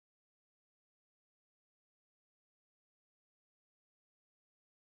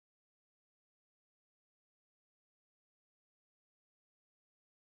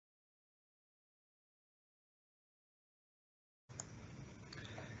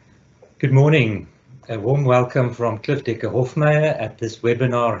Good morning. A warm welcome from Cliff Decker-Hofmeyer at this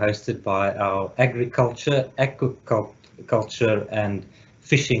webinar hosted by our Agriculture, Aquaculture and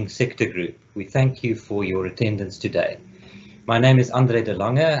Fishing Sector Group. We thank you for your attendance today. My name is Andre de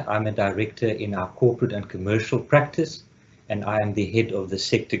Lange. I'm a director in our corporate and commercial practice, and I am the head of the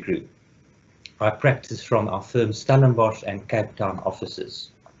sector group. I practice from our firm Stellenbosch and Cape Town offices.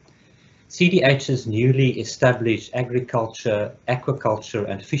 CDH's newly established agriculture, aquaculture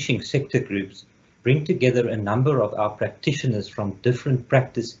and fishing sector groups bring together a number of our practitioners from different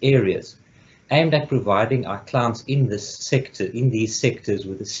practice areas aimed at providing our clients in these sectors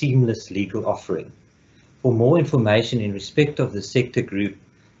with a seamless legal offering. For more information in respect of the sector group,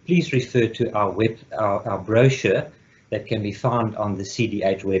 please refer to our brochure that can be found on the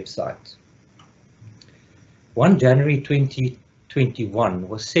CDH website. 1 January 2021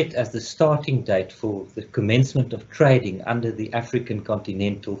 was set as the starting date for the commencement of trading under the African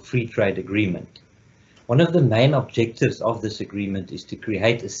Continental Free Trade Agreement. One of the main objectives of this agreement is to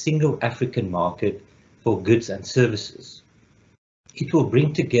create a single African market for goods and services. It will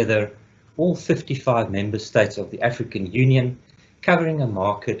bring together all 55 member states of the African Union, covering a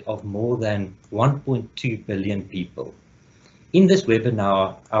market of more than 1.2 billion people. In this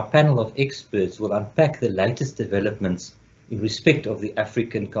webinar, our panel of experts will unpack the latest developments in respect of the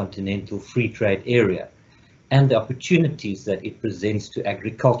African Continental Free Trade Area and the opportunities that it presents to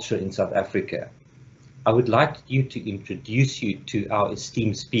agriculture in South Africa. I would like to introduce you to our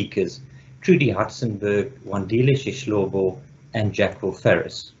esteemed speakers, Trudi Hartzenberg, Wandile Sihlobo, and Jackwell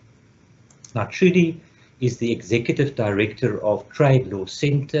Feris. Now, Trudi is the Executive Director of Trade Law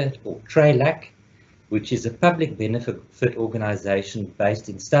Centre, or TRALAC, which is a public benefit organisation based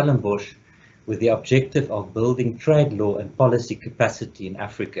in Stellenbosch with the objective of building trade law and policy capacity in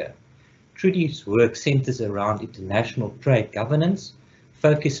Africa. Trudi's work centres around international trade governance,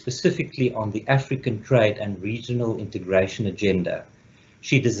 focused specifically on the African trade and regional integration agenda.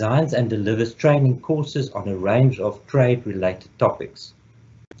 She designs and delivers training courses on a range of trade-related topics.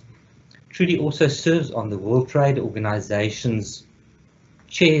 Trudi also serves on the World Trade Organization's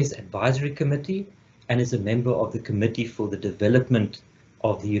Chair's Advisory Committee and is a member of the Committee for the Development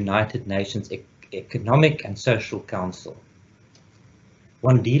of the United Nations Economic and Social Council.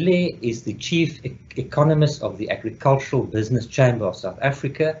 Wandile is the Chief Economist of the Agricultural Business Chamber of South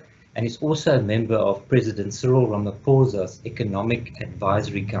Africa and is also a member of President Cyril Ramaphosa's Economic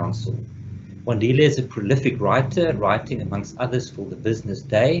Advisory Council. Wandile is a prolific writer, writing amongst others for the Business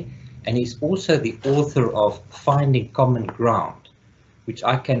Day, and is also the author of Finding Common Ground, which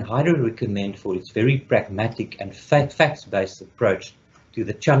I can highly recommend for its very pragmatic and facts-based approach to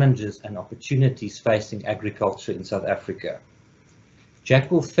the challenges and opportunities facing agriculture in South Africa.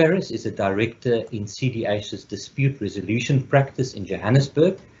 Jackwell Feris is a director in CDH's dispute resolution practice in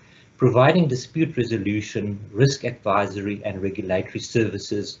Johannesburg, providing dispute resolution, risk advisory and regulatory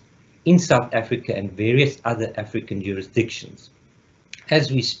services in South Africa and various other African jurisdictions. As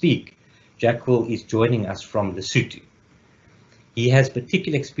we speak, Jackwell is joining us from Lesotho. He has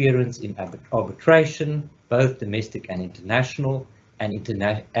particular experience in arbitration, both domestic and international, and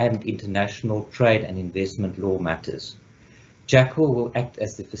international trade and investment law matters. Jackwell will act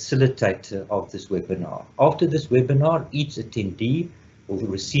as the facilitator of this webinar. After this webinar, each attendee will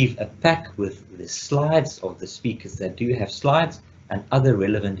receive a pack with the slides of the speakers that do have slides and other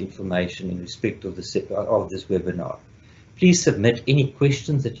relevant information in respect of this webinar. Please submit any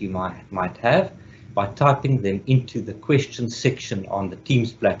questions that you might have by typing them into the questions section on the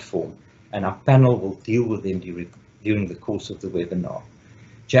Teams platform, and our panel will deal with them during the course of the webinar.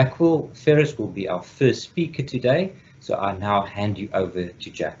 Jackwell Feris will be our first speaker today, so I now hand you over to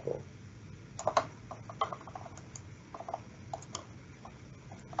Jackwell.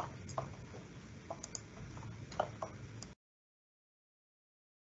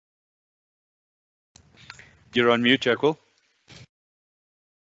 You're on mute, Jackwell.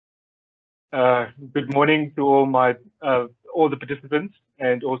 Good morning to all the participants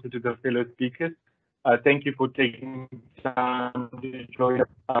and also to the fellow speakers. Thank you for taking time to join us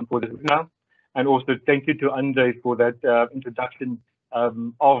for this webinar, and also thank you to Andre for that introduction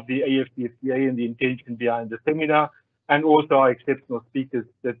of the AfCFTA and the intention behind the seminar, and also our exceptional speakers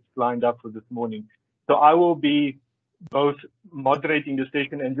that's lined up for this morning. So I will be both moderating the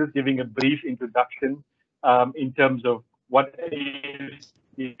session and just giving a brief introduction in terms of what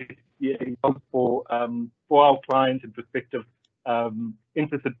AfCFTA for our clients and prospective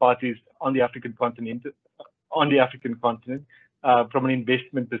interested parties on the African continent, from an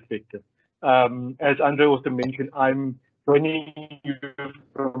investment perspective. As Andre also mentioned, I'm joining you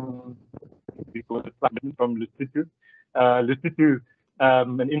from Lesotho. Lesotho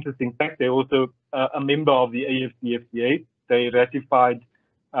an interesting fact, they're also a member of the AfCFTA. They ratified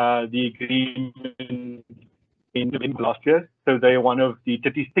the agreement in November last year, so they are one of the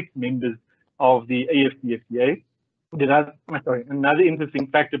 36 members of the AfCFTA. Another interesting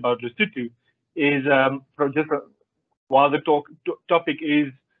fact about Lesotho is, while the topic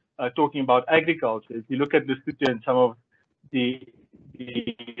is talking about agriculture, if you look at Lesotho and some of the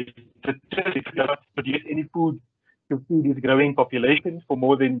statistics, they don't produce any food to feed its growing population for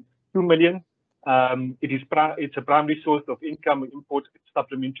more than 2 million. It's a primary source of income, import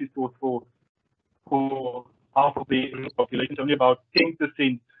supplementary source for half of the population. Only about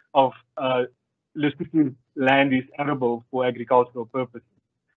 10% of Lesotho's land is arable for agricultural purposes.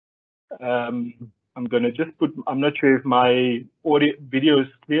 I'm going to just put, I'm not sure if my video is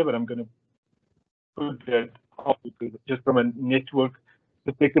clear, but I'm going to put that off because just from a network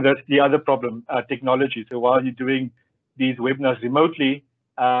perspective, that's the other problem, technology. So while you're doing these webinars remotely,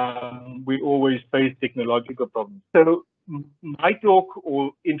 we always face technological problems. So my talk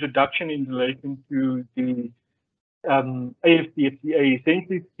or introduction in relation to the AfCFTA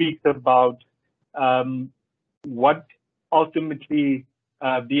essentially speaks about what ultimately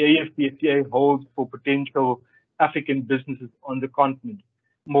the AfCFTA holds for potential African businesses on the continent,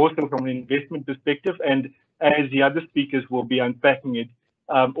 more so from an investment perspective, and as the other speakers will be unpacking it,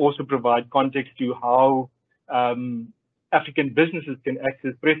 also provide context to how African businesses can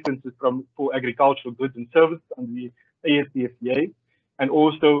access preferences for agricultural goods and services under the AfCFTA, and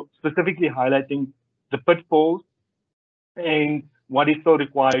also specifically highlighting the pitfalls and what is so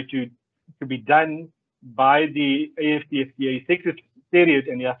required to be done by the AfCFTA Secretariat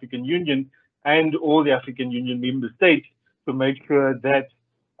and the African Union and all the African Union member states to make sure that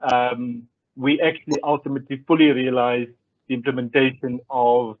we actually ultimately fully realize the implementation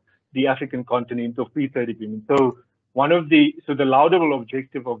of the African Continental Free Trade Agreement. So the laudable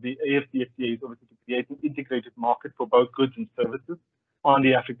objective of the AfCFTA is obviously to create an integrated market for both goods and services on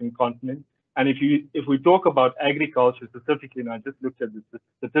the African continent. And if we talk about agriculture specifically, and I just looked at the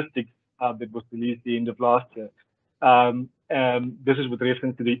statistics that was released at the end of last year, this is with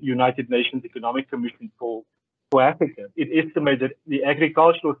reference to the United Nations Economic Commission for Africa. It estimates that the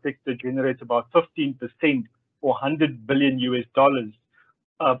agricultural sector generates about 15% or $100 billion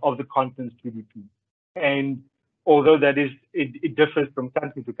of the continent's GDP. And although it differs from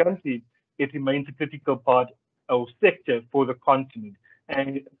country to country, it remains a critical part of sector for the continent.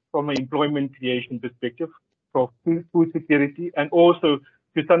 And from an employment creation perspective, for food security, and also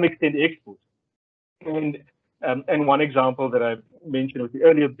to some extent exports. And one example that I mentioned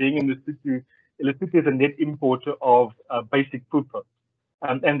earlier, being in Lesotho is a net importer of basic food products.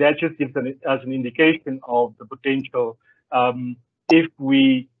 And that just gives us an indication of the potential if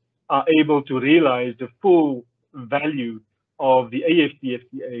we are able to realize the full value of the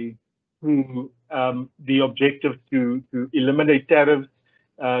AfCFTA through the objective to eliminate tariffs,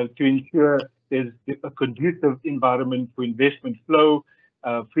 to ensure there's a conducive environment for investment flow,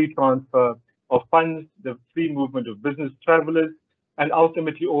 free transfer of funds, the free movement of business travelers, and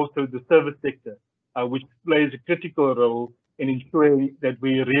ultimately also the service sector, which plays a critical role in ensuring that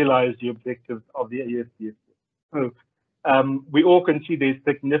we realize the objectives of the AfCFTA. So we all can see there's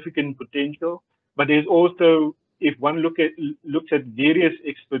significant potential, but there's also, if one looks at various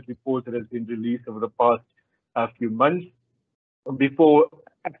expert reports that have been released over the past few months, before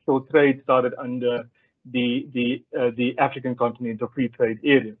actual trade started under the African Continental Free Trade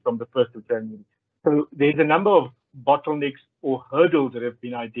Area from the 1st of January. So there's a number of bottlenecks or hurdles that have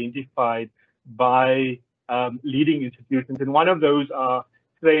been identified by leading institutions, and one of those are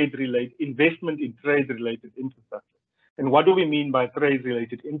investment in trade-related infrastructure. And what do we mean by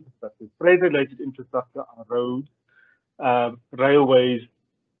trade-related infrastructure? Trade-related infrastructure are roads, railways,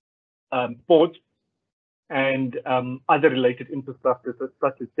 ports, and other related infrastructure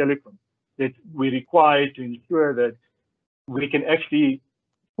such as telecom that we require to ensure that we can actually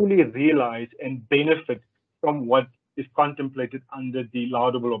fully realize and benefit from what is contemplated under the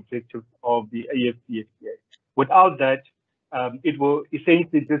laudable objectives of the AfCFTA. Without that, it will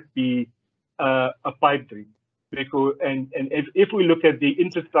essentially just be a pipe dream. And if we look at the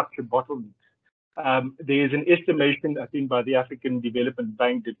infrastructure bottlenecks, there is an estimation, I think, by the African Development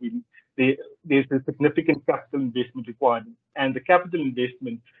Bank that there's a significant capital investment required. And the capital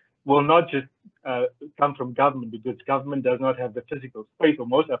investment will not just come from government, because government does not have the physical space, or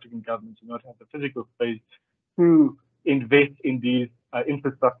most African governments do not have the physical space to invest in these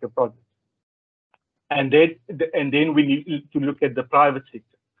infrastructure projects. And then we need to look at the private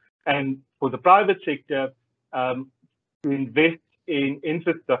sector. And for the private sector, to invest in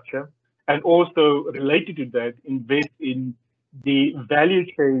infrastructure, and also related to that, invest in the value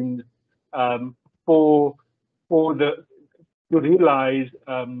chains for to realize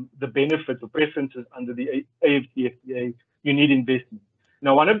the benefits or preferences under the AfCFTA, you need investment.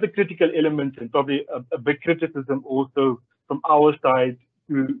 Now, one of the critical elements, and probably a big criticism also from our side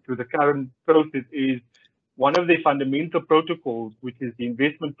to the current process, is one of the fundamental protocols, which is the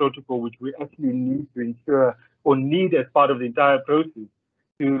investment protocol, which we actually need to ensure or need as part of the entire process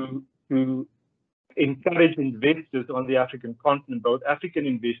to encourage investors on the African continent, both African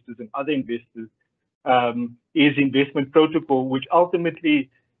investors and other investors, is investment protocol, which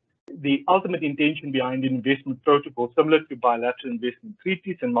ultimately, the ultimate intention behind the investment protocol, similar to bilateral investment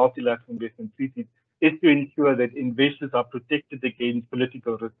treaties and multilateral investment treaties, is to ensure that investors are protected against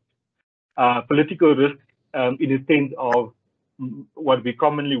political risk. Political risk in a sense of what we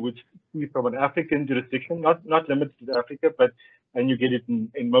commonly would see from an African jurisdiction, not limited to Africa, and you get it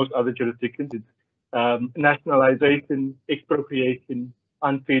in most other jurisdictions. It's nationalization, expropriation,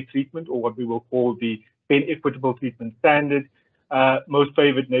 unfair treatment, or what we will call the fair equitable treatment standard, most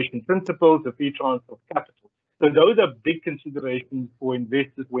favored nation principles, the free transfer of capital. So those are big considerations for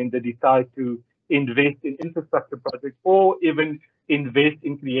investors when they decide to invest in infrastructure projects or even invest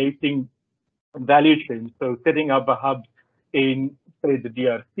in creating value chains. So setting up a hub in, say, the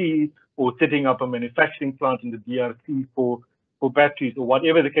DRC, or setting up a manufacturing plant in the DRC for batteries, or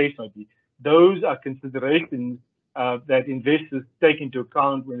whatever the case might be. Those are considerations that investors take into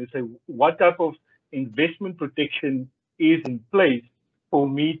account when they say, what type of investment protection is in place for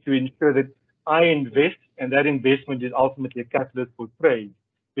me to ensure that I invest, and that investment is ultimately a catalyst for trade.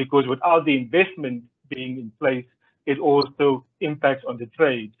 Because without the investment being in place, it also impacts on the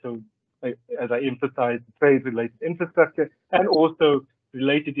trade. So as I emphasized, trade-related infrastructure and also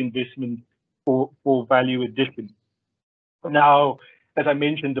related investment for value addition. Now, as I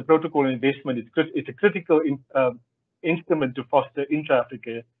mentioned, the protocol investment is it's a critical instrument to foster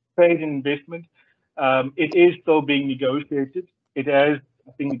intra-Africa trade and investment. It is still being negotiated. It has,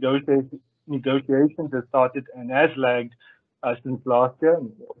 I think, negotiations have started and has lagged since last year,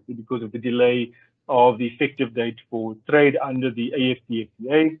 because of the delay of the effective date for trade under the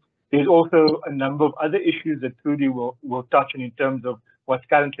AfCFTA. There's also a number of other issues that Trudi will touch on in terms of what's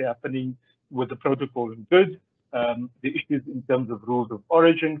currently happening with the protocol and goods, the issues in terms of rules of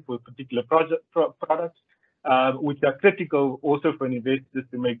origin for particular products, which are critical also for investors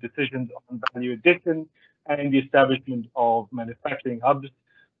to make decisions on value addition and the establishment of manufacturing hubs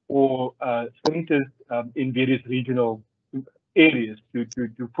or centers in various regional areas to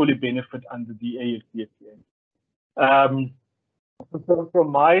fully benefit under the AfCFTA. So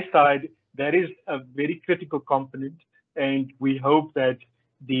from my side, that is a very critical component, and we hope that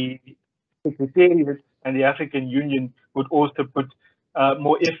the Secretariat and the African Union would also put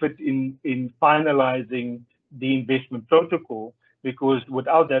more effort in finalizing the investment protocol, because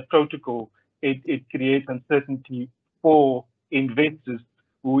without that protocol, it creates uncertainty for investors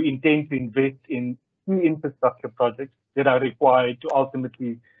who intend to invest in key infrastructure projects that are required to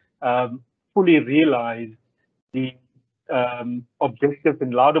ultimately fully realize the objectives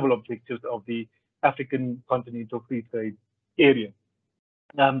and laudable objectives of the African Continental Free Trade Area.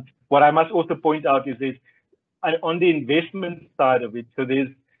 What I must also point out is this, on the investment side of it, so there's,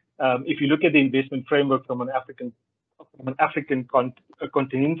 if you look at the investment framework from an African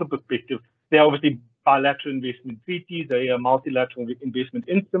continental perspective, there are obviously bilateral investment treaties, there are multilateral investment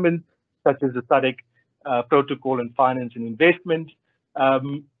instruments, such as the SADC Protocol on Finance and Investment,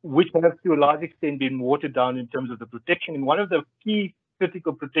 which have to a large extent been watered down in terms of the protection. And one of the key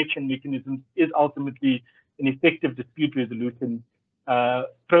critical protection mechanisms is ultimately an effective dispute resolution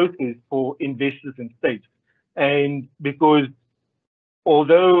process for investors and states. And because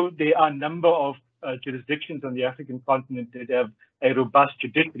although there are a number of jurisdictions on the African continent that have a robust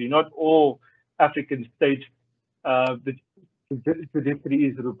judiciary, not all African states, the judiciary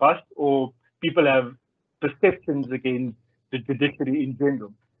is robust, or people have perceptions against the judiciary in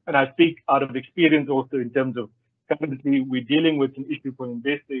general. And I speak out of experience also in terms of currently we're dealing with an issue for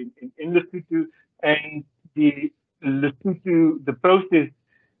investors in Lesotho, and the Lesotho, the process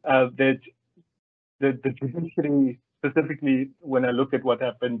that the judiciary, specifically when I look at what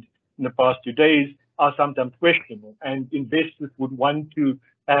happened in the past 2 days, are sometimes questionable, and investors would want to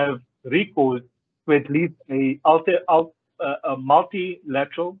have recourse to at least a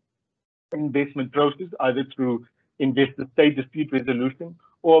multilateral investment process, either through investor-state dispute resolution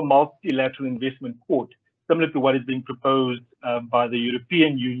or multilateral investment court, similar to what is being proposed by the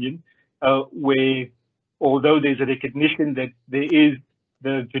European Union, where although there's a recognition that there is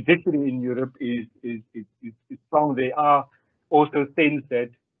the judiciary in Europe is strong, there are also things that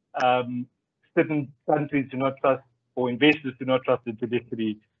certain countries do not trust or investors do not trust the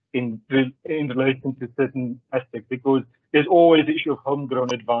judiciary in relation to certain aspects, because there's always the issue of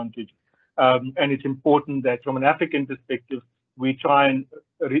homegrown advantage. And it's important that from an African perspective, we try and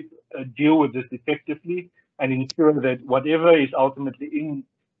deal with this effectively and ensure that whatever is ultimately in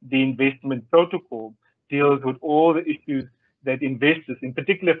the investment protocol deals with all the issues that investors, in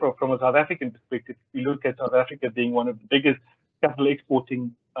particular from a South African perspective, we look at South Africa being one of the biggest capital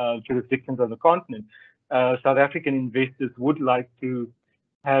exporting jurisdictions on the continent. South African investors would like to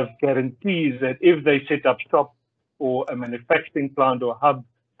have guarantees that if they set up shop or a manufacturing plant or hub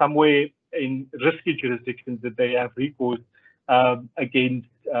somewhere in risky jurisdictions, that they have recourse against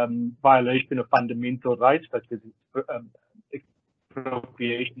violation of fundamental rights such as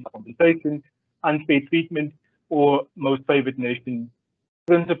expropriation, compensation, unfair treatment, or most favored nation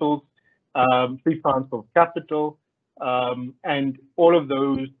principles, free transfer of capital, and all of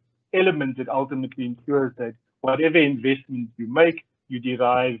those elements that ultimately ensures that whatever investment you make, you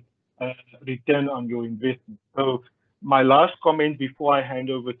derive a return on your investment. So my last comment before I hand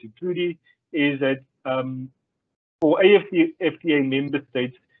over to Trudi is that for AfCFTA member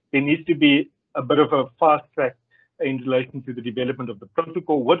states, there needs to be a bit of a fast track in relation to the development of the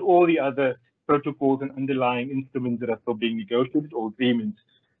protocol with all the other protocols and underlying instruments that are still being negotiated or agreements,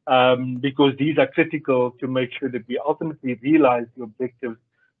 because these are critical to make sure that we ultimately realize the objectives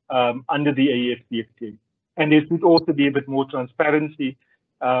under the AfCFTA. And there should also be a bit more transparency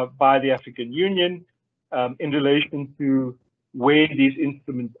by the African Union in relation to where these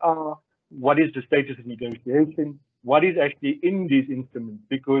instruments are, what is the status of negotiation, what is actually in these instruments,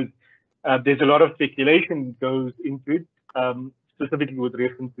 because there's a lot of speculation that goes into it, specifically with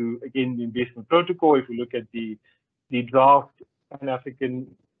reference to, again, the investment protocol. If we look at the draft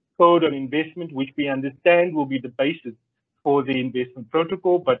Pan-African Code on Investment, which we understand will be the basis for the investment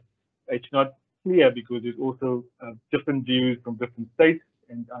protocol, but it's not clear because there's also different views from different states.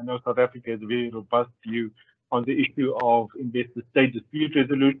 And I know South Africa has a very robust view on the issue of investor-state dispute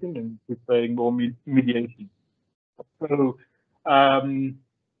resolution and preferring more mediation. So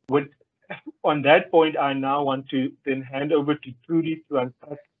on that point, I now want to then hand over to Trudi to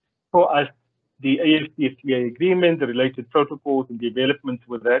unpack for us the AfCFTA agreement, the related protocols and developments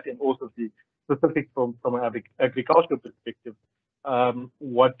with that, and also the specific from an agricultural perspective,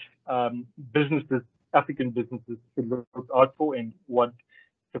 what businesses, African businesses, should look out for and what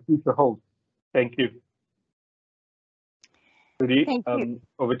the future holds. Thank you. Trudi,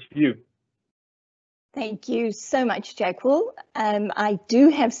 over to you. Thank you so much, Jackwell. I do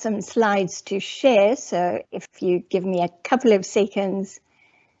have some slides to share, so if you give me a couple of seconds,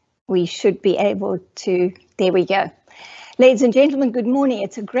 we should be able to, there we go. Ladies and gentlemen, good morning.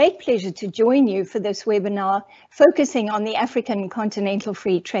 It's a great pleasure to join you for this webinar focusing on the African Continental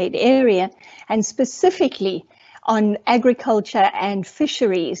Free Trade Area and specifically on agriculture and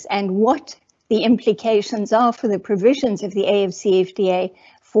fisheries and what the implications are for the provisions of the AfCFTA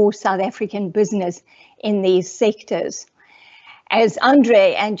for South African business in these sectors. As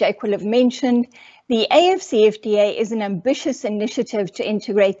Andre and Jackwell have mentioned, the AfCFTA is an ambitious initiative to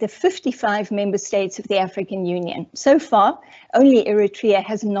integrate the 55 member states of the African Union. So far, only Eritrea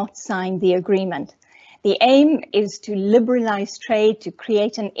has not signed the agreement. The aim is to liberalize trade, to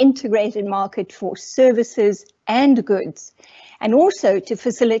create an integrated market for services and goods, and also to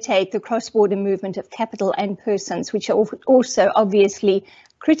facilitate the cross-border movement of capital and persons, which are also obviously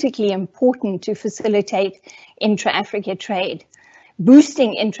critically important to facilitate intra-Africa trade.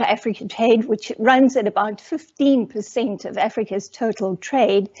 Boosting intra-Africa trade, which runs at about 15% of Africa's total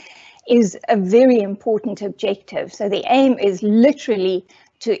trade, is a very important objective. So the aim is literally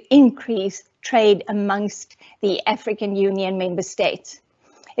to increase trade amongst the African Union member states.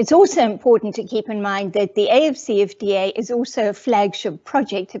 It's also important to keep in mind that the AfCFTA is also a flagship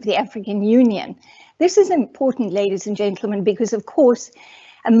project of the African Union. This is important, ladies and gentlemen, because of course,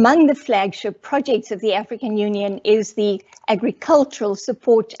 among the flagship projects of the African Union is the Agricultural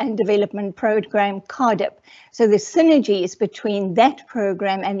Support and Development Program, CARDIP. So the synergies between that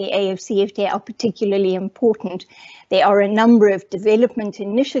program and the AfCFTA are particularly important. There are a number of development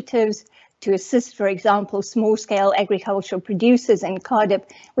initiatives to assist, for example, small-scale agricultural producers in CARDIP,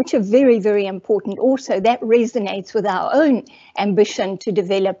 which are very, very important. Also, that resonates with our own ambition to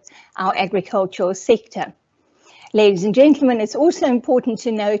develop our agricultural sector. Ladies and gentlemen, it's also important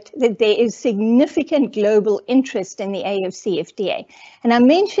to note that there is significant global interest in the AfCFTA. And I'm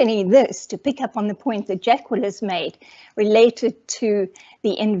mentioning this to pick up on the point that Jackwell has made related to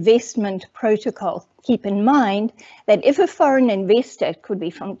the investment protocol. Keep in mind that if a foreign investor, it could be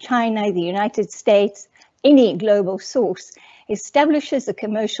from China, the United States, any global source, establishes a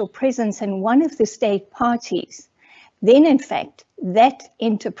commercial presence in one of the state parties, then in fact that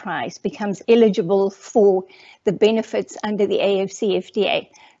enterprise becomes eligible for the benefits under the AfCFTA.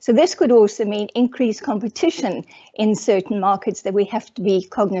 So this could also mean increased competition in certain markets that we have to be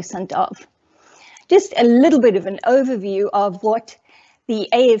cognizant of. Just a little bit of an overview of what the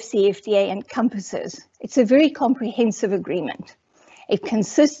AfCFTA encompasses. It's a very comprehensive agreement. It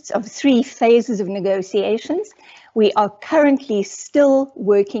consists of 3 phases of negotiations. We are currently still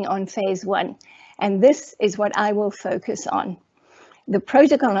working on phase 1, and this is what I will focus on. The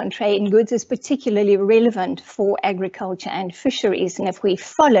protocol on trade in goods is particularly relevant for agriculture and fisheries, and if we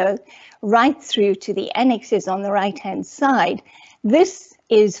follow right through to the annexes on the right-hand side, this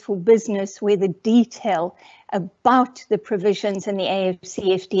is for business where the detail about the provisions in the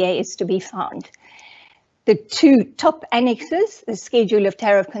AfCFTA is to be found. The 2 top annexes, the Schedule of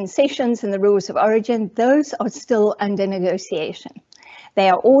Tariff Concessions and the Rules of Origin, those are still under negotiation. They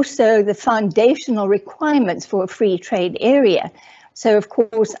are also the foundational requirements for a free trade area. So of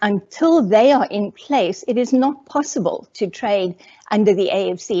course, until they are in place, it is not possible to trade under the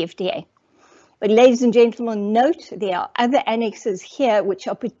AfCFTA. But ladies and gentlemen, note there are other annexes here which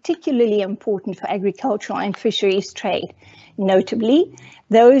are particularly important for agricultural and fisheries trade, notably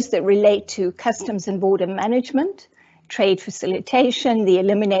those that relate to customs and border management, trade facilitation, the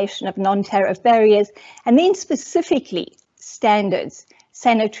elimination of non-tariff barriers, and then specifically standards,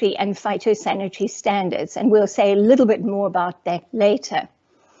 sanitary and phytosanitary standards, and we'll say a little bit more about that later.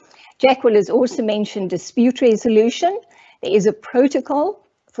 Jackwell has also mentioned dispute resolution. There is a protocol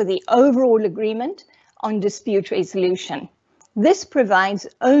for the overall agreement on dispute resolution. This provides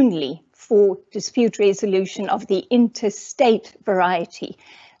only for dispute resolution of the interstate variety.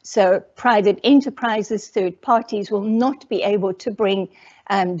 So private enterprises, third parties will not be able to bring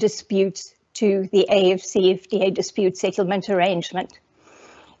disputes to the AfCFTA dispute settlement arrangement.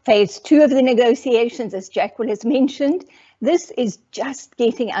 Phase 2 of the negotiations, as Jackwell has mentioned, this is just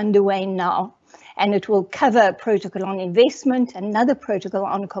getting underway now, and it will cover a protocol on investment, another protocol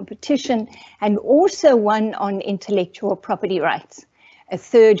on competition, and also one on intellectual property rights. A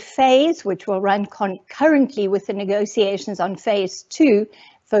third phase, which will run concurrently with the negotiations on phase 2,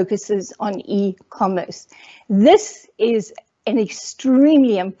 focuses on e-commerce. This is an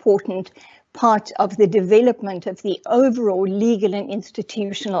extremely important part of the development of the overall legal and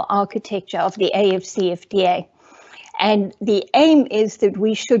institutional architecture of the AfCFTA. And the aim is that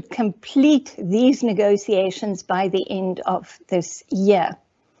we should complete these negotiations by the end of this year.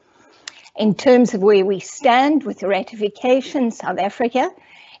 In terms of where we stand with the ratification, South Africa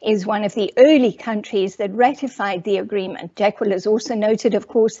is one of the early countries that ratified the agreement. Jackwell has also noted, of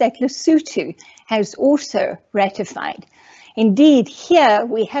course, that Lesotho has also ratified. Indeed, here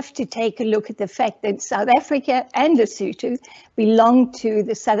we have to take a look at the fact that South Africa and Lesotho belong to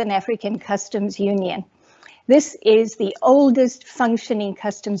the Southern African Customs Union. This is the oldest functioning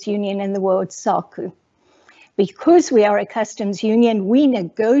customs union in the world, SACU. Because we are a customs union, we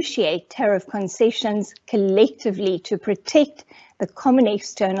negotiate tariff concessions collectively to protect the common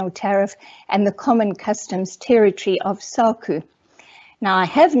external tariff and the common customs territory of SACU. Now, I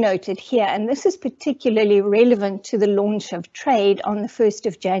have noted here, and this is particularly relevant to the launch of trade on the 1st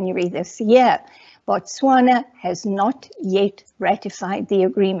of January this year, Botswana has not yet ratified the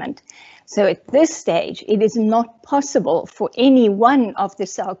agreement. So at this stage, it is not possible for any one of the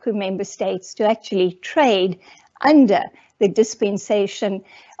SACU member states to actually trade under the dispensation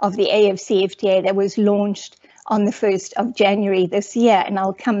of the AfCFTA that was launched on the 1st of January this year, and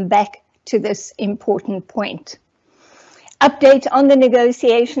I'll come back to this important point. Update on the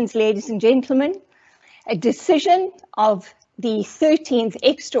negotiations, ladies and gentlemen. A decision of the 13th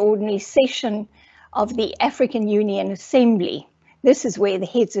extraordinary session of the African Union Assembly. This is where the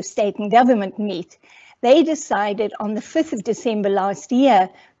heads of state and government meet. They decided on the 5th of December last year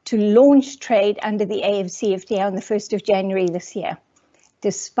to launch trade under the AfCFTA on the 1st of January this year,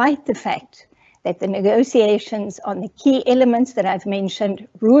 despite the fact that the negotiations on the key elements that I've mentioned,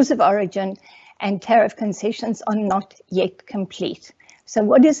 rules of origin and tariff concessions, are not yet complete. So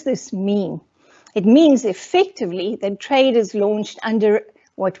what does this mean? It means effectively that trade is launched under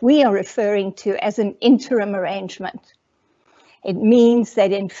what we are referring to as an interim arrangement. It means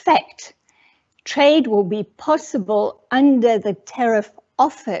that in fact, trade will be possible under the tariff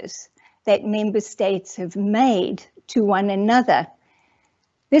offers that member states have made to one another.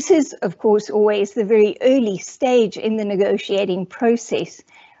 This is, of course, always the very early stage in the negotiating process,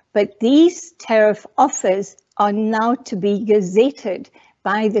 but these tariff offers are now to be gazetted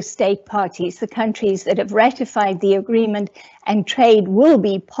by the state parties, the countries that have ratified the agreement, and trade will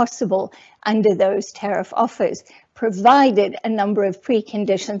be possible under those tariff offers. provided a number of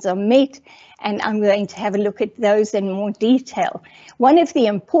preconditions are met, and I'm going to have a look at those in more detail. One of the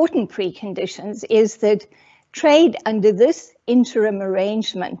important preconditions is that trade under this interim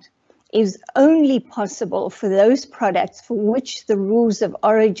arrangement is only possible for those products for which the rules of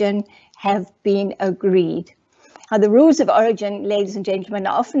origin have been agreed. Now, the rules of origin, ladies and gentlemen,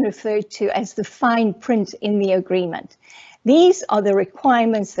 are often referred to as the fine print in the agreement. These are the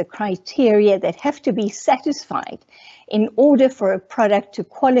requirements, the criteria that have to be satisfied in order for a product to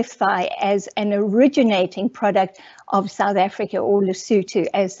qualify as an originating product of South Africa or Lesotho,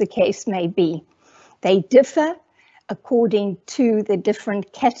 as the case may be. They differ according to the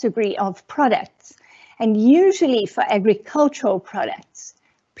different category of products, and usually for agricultural products,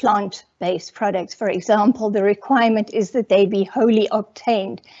 plant-based products, for example, the requirement is that they be wholly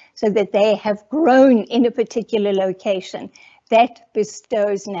obtained, so that they have grown in a particular location. That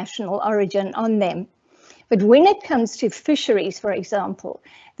bestows national origin on them. But when it comes to fisheries, for example,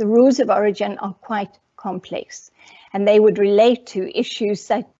 the rules of origin are quite complex, and they would relate to issues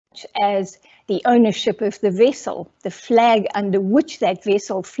such as the ownership of the vessel, the flag under which that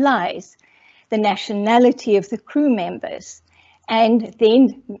vessel flies, the nationality of the crew members, and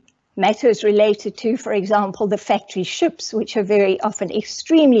then matters related to, for example, the factory ships, which are very often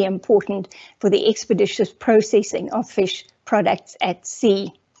extremely important for the expeditious processing of fish products at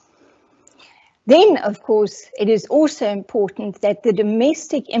sea. Then, of course, it is also important that the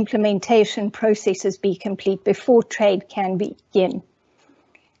domestic implementation processes be complete before trade can begin.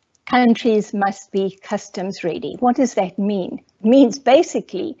 Countries must be customs ready. What does that mean? It means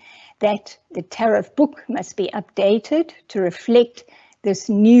basically that the tariff book must be updated to reflect this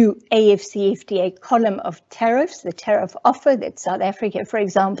new AfCFTA column of tariffs, the tariff offer that South Africa, for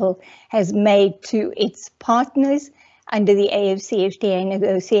example, has made to its partners under the AfCFTA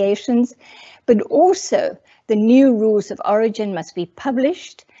negotiations, but also the new rules of origin must be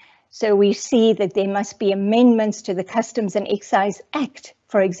published. So we see that there must be amendments to the Customs and Excise Act,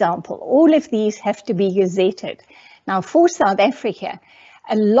 for example. All of these have to be gazetted. Now, for South Africa,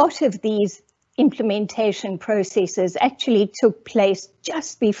 a lot of these implementation processes actually took place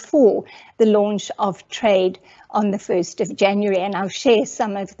just before the launch of trade on the 1st of January, and I'll share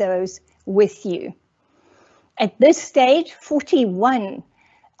some of those with you. At this stage, 41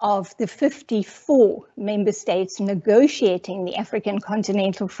 of the 54 member states negotiating the African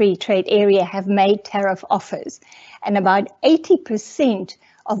Continental Free Trade Area have made tariff offers, and about 80%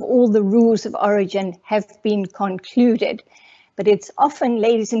 of all the rules of origin have been concluded. But it's often,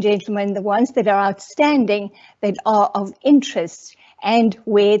 ladies and gentlemen, the ones that are outstanding that are of interest and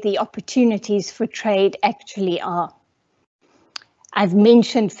where the opportunities for trade actually are. I've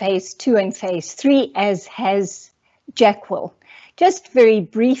mentioned phase 2 and phase 3, as has Jackwell. Just very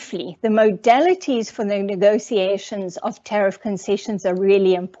briefly, the modalities for the negotiations of tariff concessions are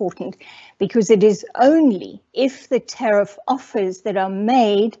really important, because it is only if the tariff offers that are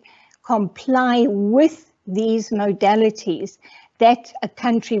made comply with these modalities that a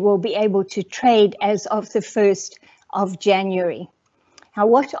country will be able to trade as of the 1st of January. Now,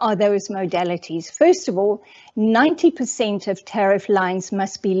 what are those modalities? First of all, 90% of tariff lines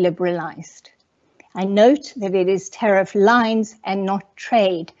must be liberalized. I note that it is tariff lines and not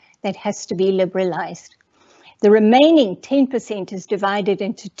trade that has to be liberalized. The remaining 10% is divided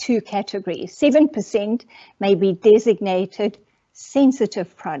into two categories. 7% may be designated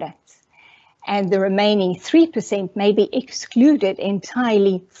sensitive products, and the remaining 3% may be excluded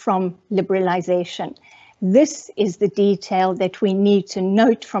entirely from liberalization. This is the detail that we need to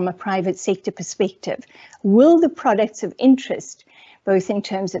note from a private sector perspective. Will the products of interest, both in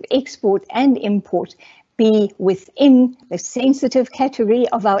terms of export and import, be within the sensitive category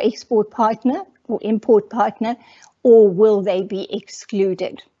of our export partner or import partner, or will they be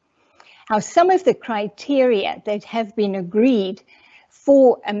excluded? Now, some of the criteria that have been agreed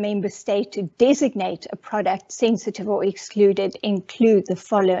for a member state to designate a product sensitive or excluded include the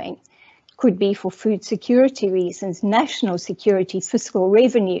following. Could be for food security reasons, national security, fiscal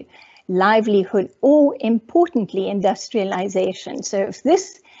revenue, livelihood, or importantly, industrialization. So if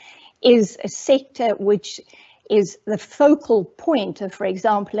this is a sector which is the focal point of, for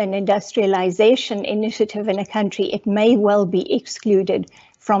example, an industrialization initiative in a country, it may well be excluded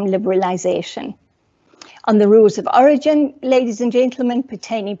from liberalization. On the rules of origin, ladies and gentlemen,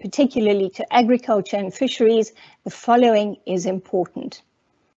 pertaining particularly to agriculture and fisheries, the following is important.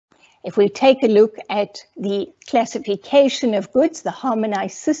 If we take a look at the classification of goods, the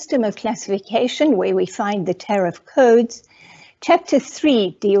harmonized system of classification where we find the tariff codes, Chapter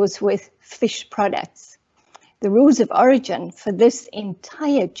 3 deals with fish products. the rules of origin for this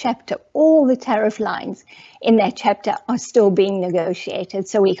entire chapter, all the tariff lines in that chapter are still being negotiated,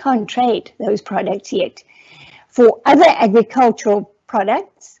 so we can't trade those products yet. For other agricultural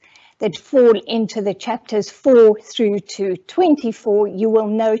products that fall into the chapters 4 through to 24, you will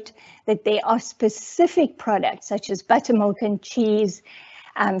note that there are specific products such as buttermilk and cheese,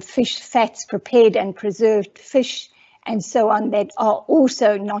 fish fats, prepared and preserved fish, and so on, that are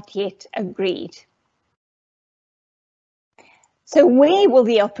also not yet agreed. So where will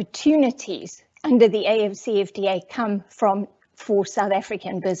the opportunities under the AfCFTA come from for South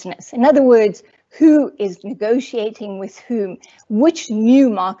African business? In other words, who is negotiating with whom? Which new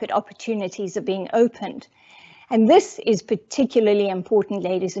market opportunities are being opened? And this is particularly important,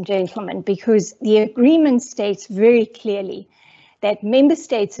 ladies and gentlemen, because the agreement states very clearly that member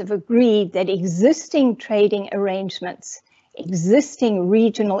states have agreed that existing trading arrangements, existing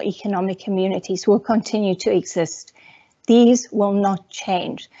regional economic communities will continue to exist. These will not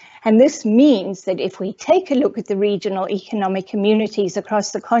change. And this means that if we take a look at the regional economic communities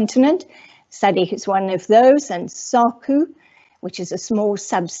across the continent, SADC is one of those, and SACU, which is a small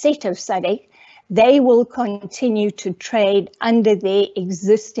subset of SADC, they will continue to trade under their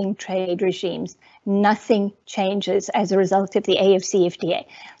existing trade regimes. Nothing changes as a result of the AfCFTA.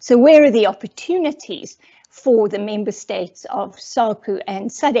 So where are the opportunities for the member states of SACU and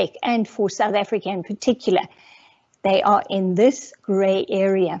SADC, and for South Africa in particular? They are in this grey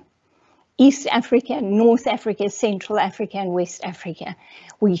area: East Africa, North Africa, Central Africa, and West Africa.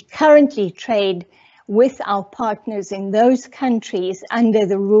 We currently trade with our partners in those countries under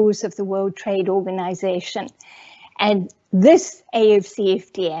the rules of the World Trade Organization. And this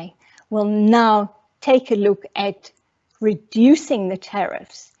AfCFTA will now take a look at reducing the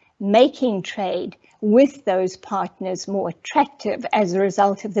tariffs, making trade with those partners more attractive as a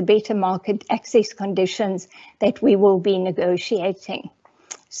result of the better market access conditions that we will be negotiating.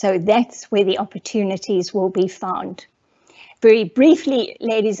 So that's where the opportunities will be found. Very briefly,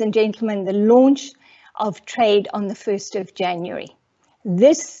 ladies and gentlemen, the launch of trade on the 1st of January.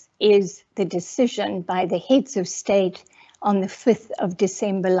 This is the decision by the heads of state on the 5th of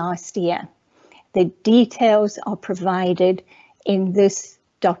December last year. The details are provided in this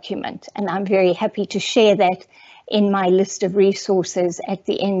document, and I'm very happy to share that in my list of resources at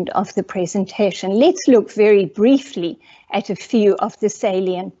the end of the presentation. Let's look very briefly at a few of the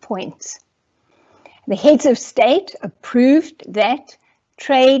salient points. The heads of state approved that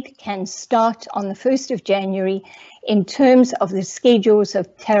trade can start on the 1st of January in terms of the schedules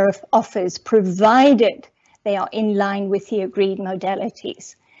of tariff offers, provided they are in line with the agreed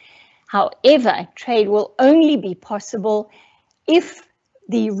modalities. However, trade will only be possible if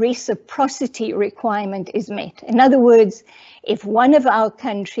the reciprocity requirement is met. In other words, if one of our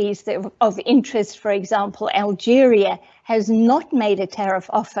countries of interest, for example, Algeria, has not made a tariff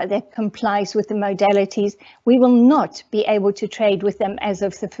offer that complies with the modalities, we will not be able to trade with them as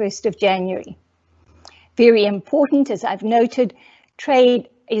of the 1st of January. Very important, as I've noted, trade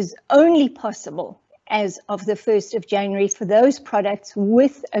is only possible as of the 1st of January for those products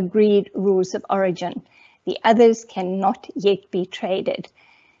with agreed rules of origin. The others cannot yet be traded.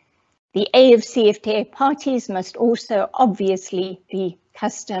 The AfCFTA parties must also obviously be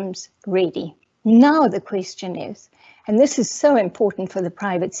customs ready. Now the question is, and this is so important for the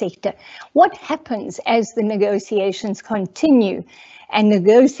private sector, what happens as the negotiations continue and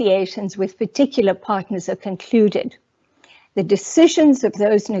negotiations with particular partners are concluded? The decisions of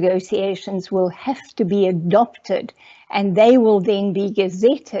those negotiations will have to be adopted, and they will then be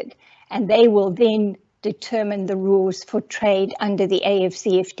gazetted, and they will then determine the rules for trade under the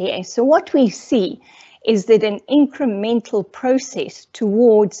AfCFTA. So what we see is that an incremental process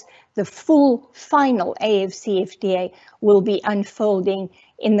towards the full final AfCFTA will be unfolding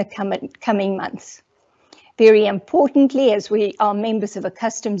in the coming months. Very importantly, as we are members of a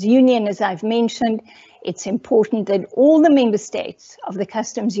customs union, as I've mentioned, it's important that all the member states of the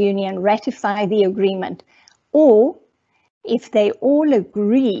customs union ratify the agreement, or if they all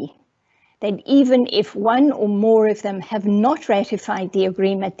agree that even if one or more of them have not ratified the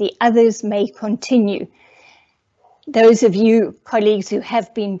agreement, the others may continue. Those of you, colleagues, who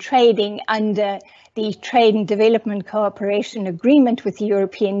have been trading under the Trade and Development Cooperation Agreement with the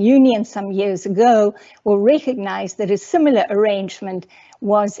European Union some years ago will recognize that a similar arrangement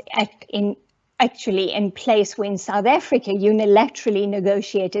was actually in place when South Africa unilaterally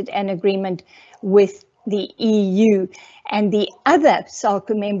negotiated an agreement with the EU, and the other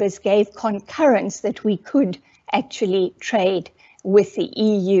SACU members gave concurrence that we could actually trade with the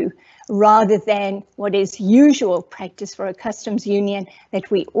EU rather than what is usual practice for a customs union, that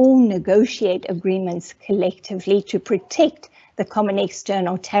we all negotiate agreements collectively to protect the common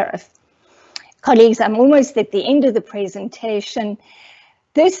external tariff. Colleagues, I'm almost at the end of the presentation.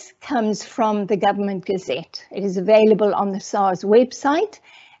 This comes from the Government Gazette. It is available on the SARS website,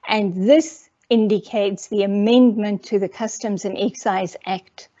 and this indicates the amendment to the Customs and Excise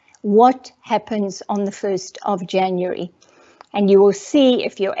Act, what happens on the 1st of January. And you will see,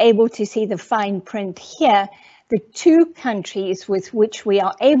 if you're able to see the fine print here, the 2 countries with which we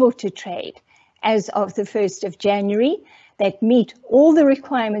are able to trade as of the 1st of January that meet all the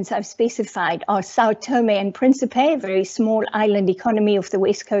requirements I've specified are Sao Tome and Principe, a very small island economy off the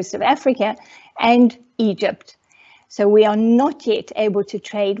west coast of Africa, and Egypt. So we are not yet able to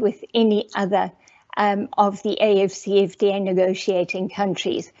trade with any other of the AfCFTA negotiating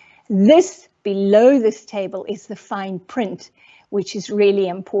countries. This, below this table, is the fine print, which is really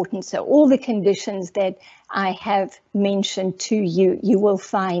important. So all the conditions that I have mentioned to you, you will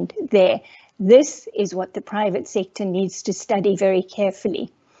find there. This is what the private sector needs to study very carefully.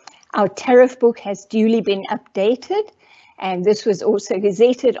 Our tariff book has duly been updated, and this was also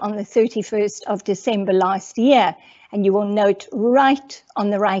gazetted on the 31st of December last year. And you will note right on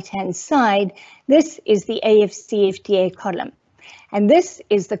the right-hand side, this is the AfCFTA column. And this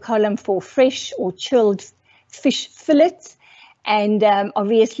is the column for fresh or chilled fish fillets. And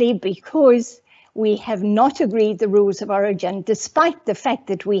obviously, because we have not agreed the rules of origin, despite the fact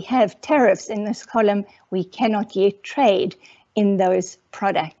that we have tariffs in this column, we cannot yet trade in those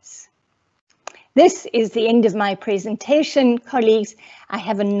products. This is the end of my presentation, colleagues. I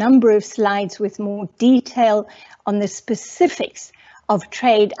have a number of slides with more detail on the specifics of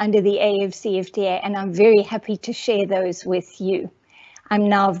trade under the AfCFTA, and I'm very happy to share those with you. I'm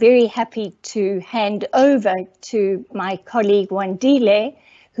now very happy to hand over to my colleague Wandile,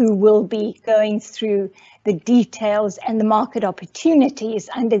 who will be going through the details and the market opportunities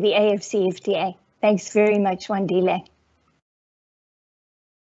under the AfCFTA. Thanks very much, Wandile.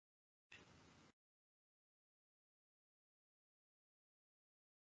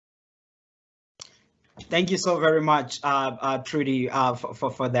 Thank you so very much, Trudi,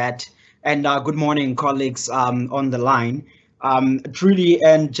 for that. And good morning, colleagues on the line. Trudi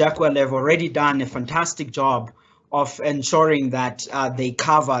and Jackwell have already done a fantastic job of ensuring that they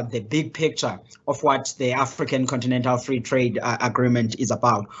cover the big picture of what the African Continental Free Trade Agreement is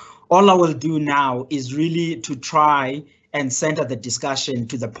about. All I will do now is really to try and center the discussion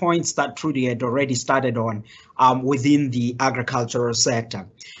to the points that Trudi had already started on within the agricultural sector.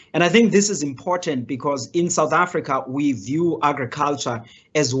 And I think this is important because in South Africa, we view agriculture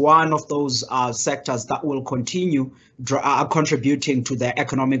as one of those sectors that will continue contributing to the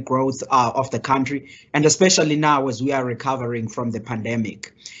economic growth of the country, and especially now as we are recovering from the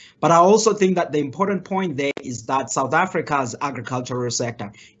pandemic. But I also think that the important point there is that South Africa's agricultural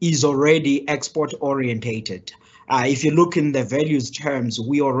sector is already export orientated. If you look in the values terms,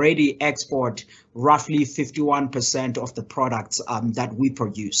 we already export roughly 51% of the products that we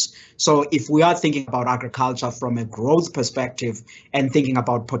produce. So if we are thinking about agriculture from a growth perspective and thinking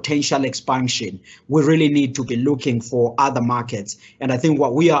about potential expansion, we really need to be looking for other markets. And I think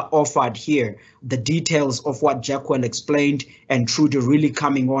what we are offered here, the details of what Jackwell explained and Trudi really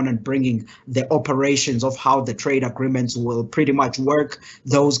coming on and bringing the operations of how the trade agreements will pretty much work,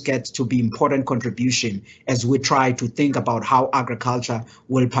 those get to be important contribution as we try to think about how agriculture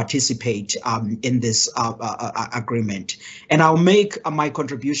will participate in this agreement. And I'll make my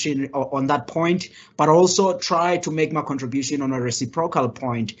contribution on that point, but also try to make my contribution on a reciprocal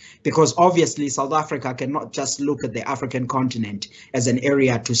point, because obviously South Africa cannot just look at the African continent as an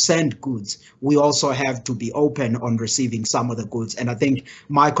area to send goods. We also have to be open on receiving some of the goods. And I think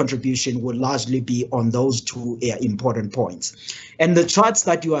my contribution will largely be on those two important points. And the charts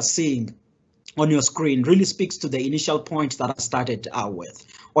that you are seeing on your screen really speaks to the initial point that I started with.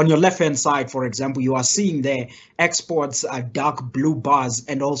 On your left-hand side, for example, you are seeing there exports, dark blue bars,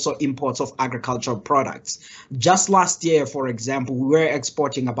 and also imports of agricultural products. Just last year, for example, we were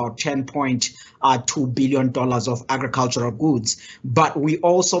exporting about $10.2 billion of agricultural goods, but we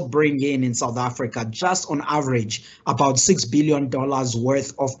also bring in South Africa, just on average, about $6 billion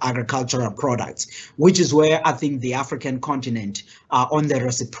worth of agricultural products, which is where I think the African continent on the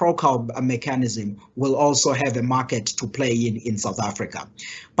reciprocal mechanism mechanism will also have a market to play in South Africa.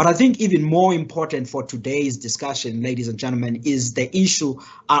 But I think even more important for today's discussion, ladies and gentlemen, is the issue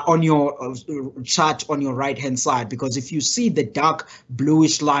on your chart on your right-hand side, because if you see the dark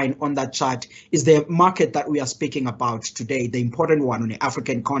bluish line on that chart is the market that we are speaking about today, the important one on the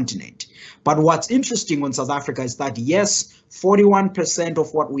African continent. But what's interesting on South Africa is that, yes, 41%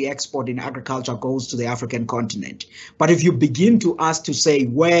 of what we export in agriculture goes to the African continent. But if you begin to ask to say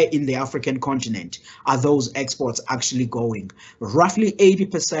where in the African continent are those exports actually going, roughly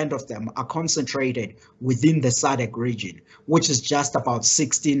 80% of them are concentrated within the SADC region, which is just about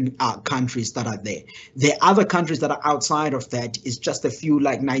 16 countries that are there. The other countries that are outside of that is just a few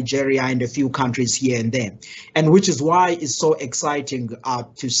like Nigeria and a few countries here and there. And which is why it's so exciting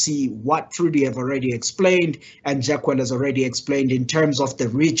to see what Trudi have already explained and Jackwell has already explained in terms of the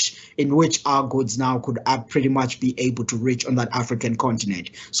reach in which our goods now could pretty much be able to reach on that African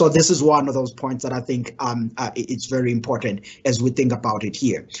continent. So this is one of those points that I think it's very important as we think about it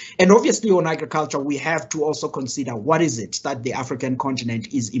here. And obviously on agriculture, we have to also consider what is it that the African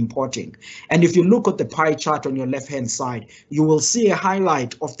continent is importing. And if you look at the pie chart on your left-hand side, you will see a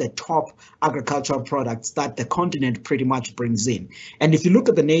highlight of the top agricultural products that the continent pretty much brings in. And if you look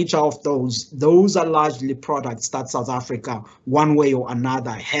at the nature of those are largely products that South Africa, one way or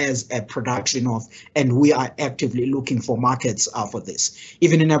another, has a production of, and we are actively looking for markets for this.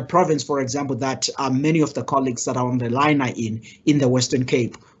 Even in a province, for example, that many of the colleagues that are on the line are in the Western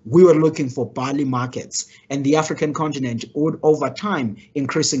Cape, we were looking for barley markets, and the African continent would over time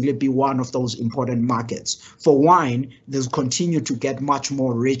increasingly be one of those important markets. For wine, there's continue to get much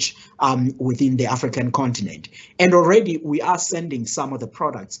more rich within the African continent. And already we are sending some of the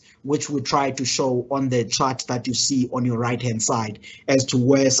products, which we try to show on the chart that you see on your right-hand side as to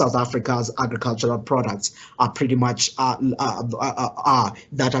where South Africa's agricultural products are pretty much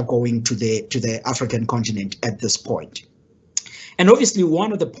that are going to the African continent at this point. And obviously,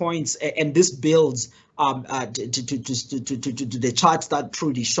 one of the points, and this builds to the charts that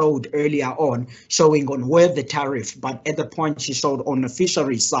Trudi showed earlier on, showing on where the tariff, but at the point she showed on the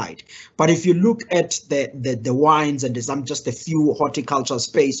fishery side. But if you look at the wines, and there's just a few horticulture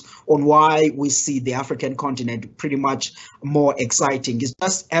space on why we see the African continent pretty much more exciting, you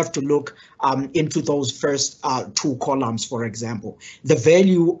just have to look into those first two columns, for example. The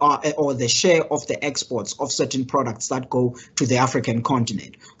value or the share of the exports of certain products that go to the African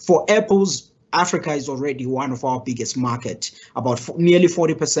continent. For apples, Africa is already one of our biggest markets. About nearly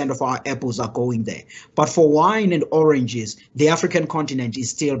 40% of our apples are going there. But for wine and oranges, the African continent is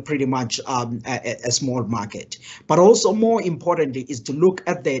still pretty much a small market. But also more importantly is to look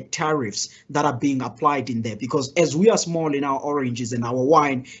at the tariffs that are being applied in there, because as we are small in our oranges and our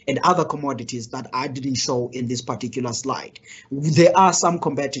wine and other commodities that I didn't show in this particular slide, there are some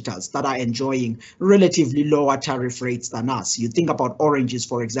competitors that are enjoying relatively lower tariff rates than us. You think about oranges,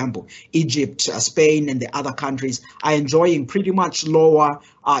 for example, Egypt, Spain and the other countries are enjoying pretty much lower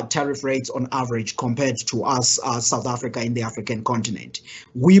tariff rates on average compared to us, South Africa in the African continent.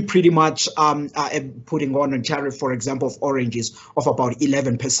 We pretty much are putting on a tariff, for example, of oranges of about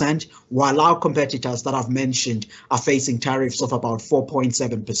 11%, while our competitors that I've mentioned are facing tariffs of about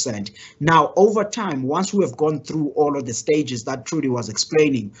 4.7%. Now, over time, once we have gone through all of the stages that Trudi was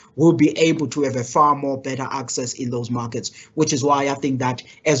explaining, we'll be able to have a far more better access in those markets, which is why I think that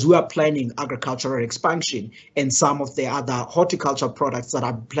as we are planning agricultural expansion and some of the other horticulture products that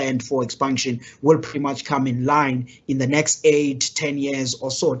are planned for expansion will pretty much come in line in the next 8-10 years or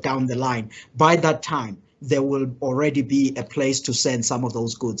so down the line. By that time, there will already be a place to send some of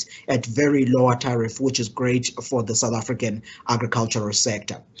those goods at very lower tariff, which is great for the South African agricultural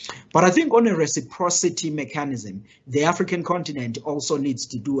sector. But I think on a reciprocity mechanism, the African continent also needs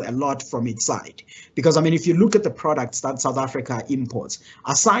to do a lot from its side. Because, I mean, if you look at the products that South Africa imports,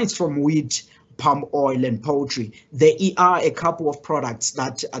 aside from wheat, palm oil and poultry, there are a couple of products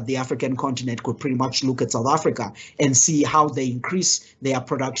that the African continent could pretty much look at South Africa and see how they increase their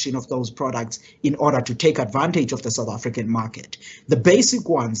production of those products in order to take advantage of the South African market. The basic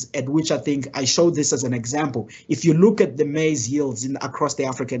ones, at which I think I showed this as an example, if you look at the maize yields across the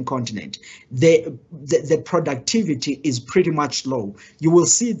African continent, the productivity is pretty much low. You will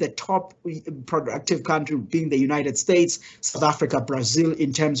see the top productive country being the United States, South Africa, Brazil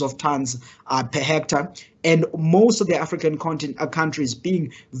in terms of tons per hectare, and most of the African continent countries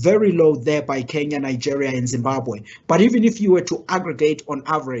being very low there by Kenya, Nigeria, and Zimbabwe. But even if you were to aggregate on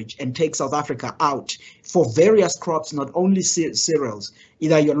average and take South Africa out for various crops, not only cereals,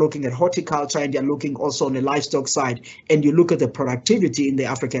 either you're looking at horticulture and you're looking also on the livestock side, and you look at the productivity in the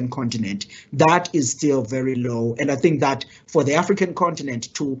African continent, that is still very low. And I think that for the African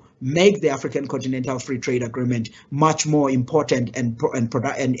continent to make the African Continental Free Trade Agreement much more important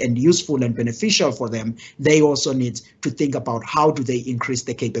and useful and beneficial for them, they also need to think about how do they increase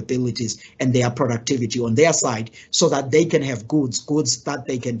the capabilities and their productivity on their side so that they can have goods that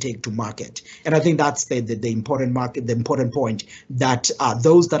they can take to market. And I think that's the important point, that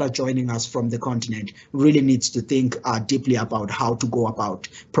those that are joining us from the continent really needs to think deeply about how to go about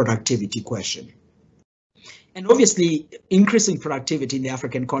productivity question. And obviously, increasing productivity in the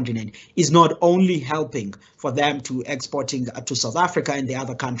African continent is not only helping for them to exporting to South Africa and the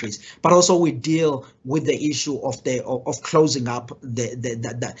other countries, but also we deal with the issue of closing up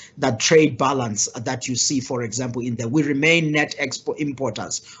that trade balance that you see, for example, in there. We remain net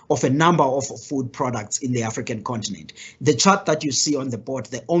importers of a number of food products in the African continent. The chart that you see on the board,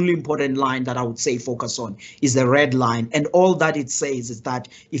 the only important line that I would say focus on is the red line, and all that it says is that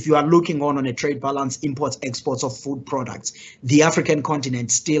if you are looking on a trade balance, imports, exports of food products, the African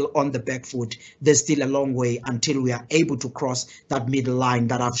continent still on the back foot. There's still a long way until we are able to cross that middle line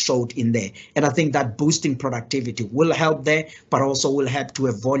that I've showed in there. And I think that boosting productivity will help there, but also will help to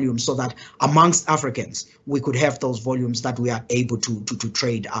have volume so that amongst Africans, we could have those volumes that we are able to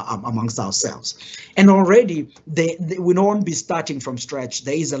trade amongst ourselves. And already we won't be starting from scratch.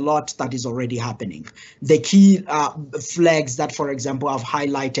 There is a lot that is already happening. The key flags that, for example, I've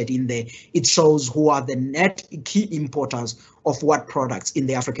highlighted in there, it shows who are the net key importers of what products in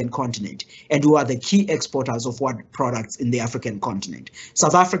the African continent and who are the key exporters of what products in the African continent.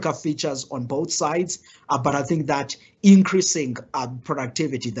 South Africa features on both sides, but I think that increasing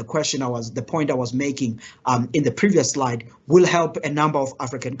productivity, the point I was making in the previous slide, will help a number of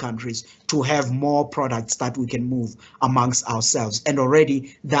African countries to have more products that we can move amongst ourselves. And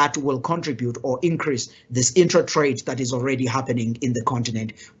already that will contribute or increase this intra-trade that is already happening in the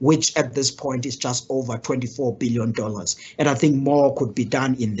continent, which at this point is just over $24 billion. And I think more could be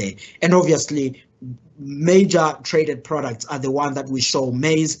done in there. And obviously, major traded products are the one that we show.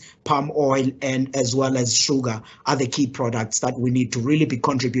 Maize, palm oil, and as well as sugar are the key products that we need to really be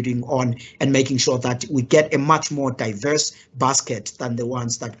contributing on and making sure that we get a much more diverse basket than the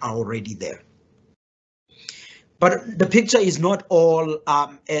ones that are already there. But the picture is not all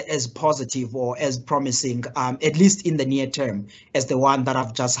as positive or as promising, at least in the near term, as the one that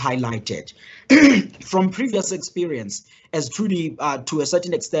I've just highlighted. From previous experience, as Trudi, to a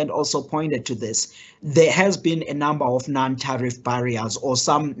certain extent, also pointed to this, there has been a number of non-tariff barriers or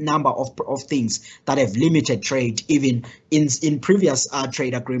some number of things that have limited trade, even in previous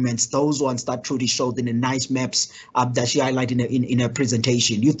trade agreements, those ones that Trudi showed in the nice maps that she highlighted in her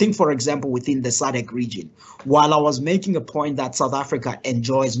presentation. You think, for example, within the SADC region, while I was making a point that South Africa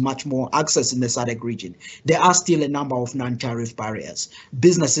enjoys much more access in the SADC region, there are still a number of non-tariff barriers.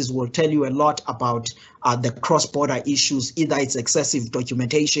 Businesses will tell you a lot about the cross-border issues, either it's excessive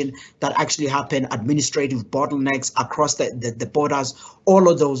documentation that actually happen, administrative bottlenecks across the borders, all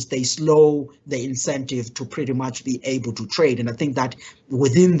of those, they slow the incentive to pretty much be able to trade. And I think that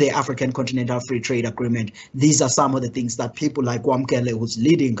within the African Continental Free Trade Agreement, these are some of the things that people like Wandile, who's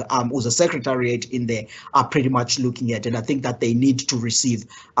leading, who's a secretariat in there, are pretty much looking at. And I think that they need to receive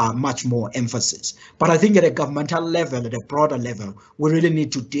much more emphasis. But I think at a governmental level, at a broader level, we really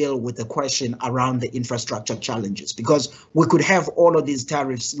need to deal with the question around the infrastructure challenges, because we could have all of these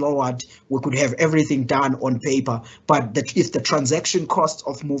tariffs lowered, we could have everything done on paper, but if the transaction cost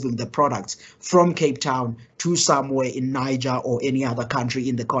of moving the products from Cape Town to somewhere in Niger or any other country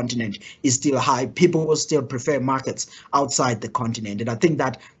in the continent is still high, people will still prefer markets outside the continent. And I think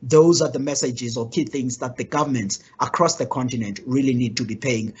that those are the messages or key things that the governments across the continent really need to be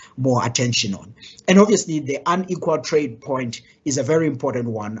paying more attention on. And obviously the unequal trade point is a very important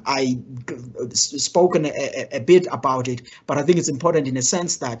one. I spoken a bit about it, but I think it's important in a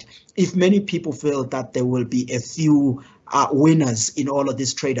sense that if many people feel that there will be a few winners in all of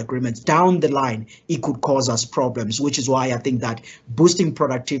these trade agreements, down the line, it could cause us problems, which is why I think that boosting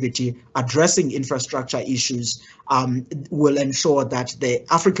productivity, addressing infrastructure issues will ensure that the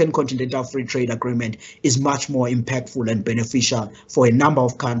African Continental Free Trade Agreement is much more impactful and beneficial for a number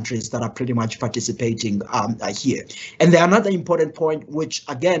of countries that are pretty much participating here. And there another important point, which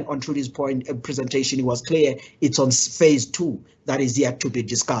again, on Trudi's point presentation, it was clear, it's on phase 2. that is yet to be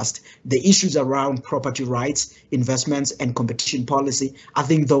discussed. The issues around property rights, investments, and competition policy, I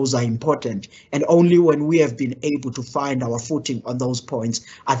think those are important. And only when we have been able to find our footing on those points,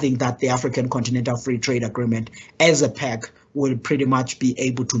 I think that the African Continental Free Trade Agreement as a pack will pretty much be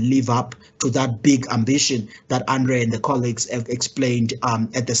able to live up to that big ambition that Andre and the colleagues have explained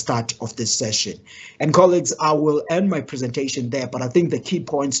at the start of this session. And colleagues, I will end my presentation there, but I think the key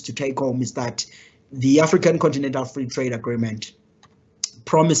points to take home is that the African Continental Free Trade Agreement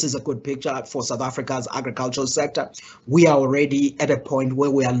promises a good picture for South Africa's agricultural sector. We are already at a point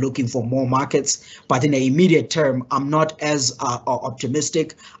where we are looking for more markets, but in the immediate term, I'm not as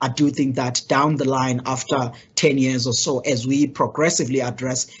optimistic. I do think that down the line, after 10 years or so, as we progressively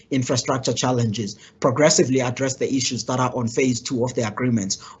address infrastructure challenges, progressively address the issues that are on phase 2 of the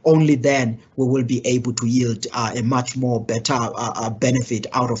agreements, only then we will be able to yield a much more better benefit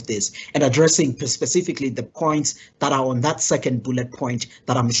out of this. And addressing specifically the points that are on that second bullet point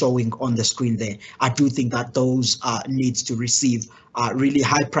that I'm showing on the screen there, I do think that those needs to receive really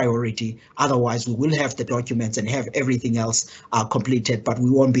high priority. Otherwise, we will have the documents and have everything else completed, but we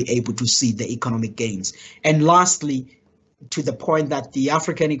won't be able to see the economic gains. And lastly, to the point that the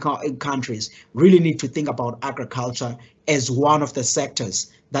African countries really need to think about agriculture as one of the sectors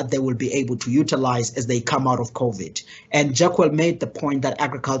that they will be able to utilize as they come out of COVID. And Jackwell made the point that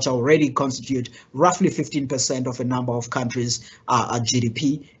agriculture already constitutes roughly 15% of a number of countries'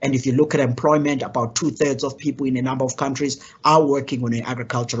 GDP. And if you look at employment, about 2/3 of people in a number of countries are working on an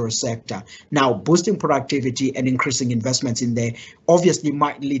agricultural sector. Now, boosting productivity and increasing investments in there obviously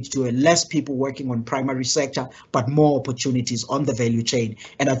might lead to less people working on primary sector, but more opportunities on the value chain.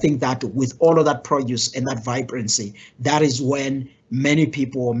 And I think that with all of that produce and that vibrancy, that is when many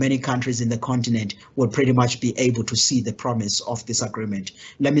people or many countries in the continent will pretty much be able to see the promise of this agreement.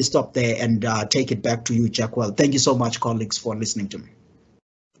 Let me stop there and take it back to you, Jackwell. Thank you so much, colleagues, for listening to me.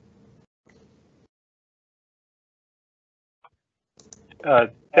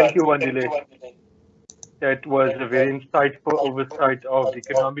 Thank you, Wandile. That was a very insightful oversight of the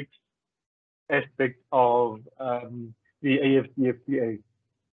economic aspect of the AfCFTA.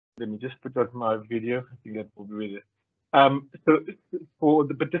 Let me just put out my video. I think that will be better. So for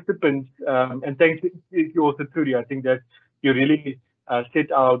the participants, and thank you also, Trudi, I think that you really set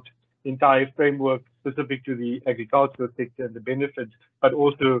out the entire framework specific to the agricultural sector and the benefits, but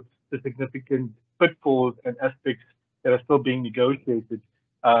also the significant pitfalls and aspects that are still being negotiated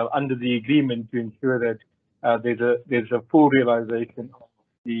under the agreement to ensure that there's a full realization of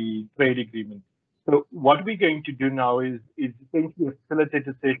the trade agreement. So what we're going to do now is essentially a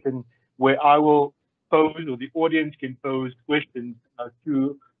facilitated session where I will pose, or the audience can pose questions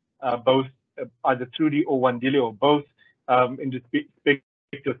to both either Trudi or Wandile or both in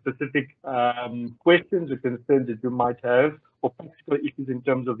respect of specific questions or concerns that you might have, or practical issues in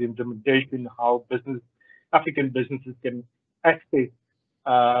terms of the implementation, how African businesses can access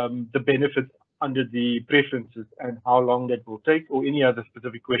the benefits under the preferences and how long that will take, or any other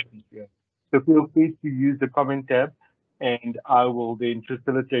specific questions here. So feel free to use the comment tab, and I will then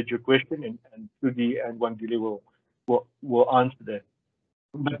facilitate your question, and Trudi and Wandile will answer that.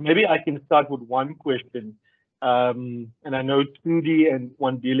 But maybe I can start with one question. And I know Trudi and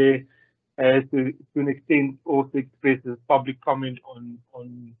Wandile, as to an extent, also expresses public comment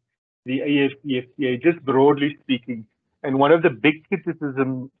on the AfCFTA, just broadly speaking. And one of the big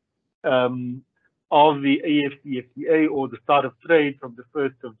criticisms of the AfCFTA, or the start of trade from the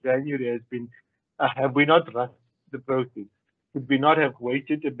 1st of January, has been, have we not rushed the process? Could we not have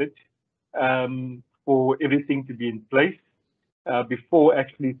waited a bit for everything to be in place before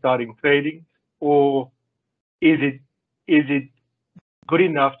actually starting trading? Or is it good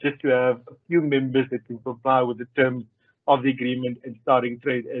enough just to have a few members that can comply with the terms of the agreement and starting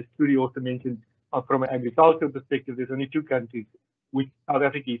trade? As Trudi also mentioned, from an agricultural perspective, there's only 2 countries which South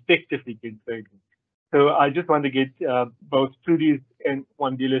Africa effectively can trade with. So I just want to get both Trudi's and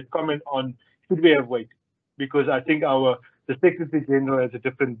Wandile's comment on, should we have waited? Because I think the Secretary General has a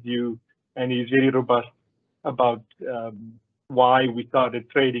different view, and he's very robust about why we started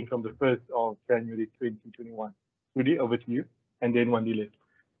trading from the 1st of January 2021. Trudi, over to you, and then Wandile.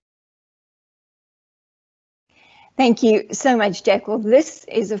 Thank you so much, Jackwell. This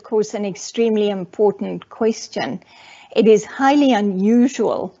is, of course, an extremely important question. It is highly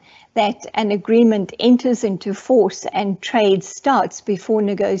unusual that an agreement enters into force and trade starts before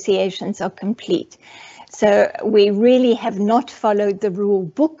negotiations are complete. So we really have not followed the rule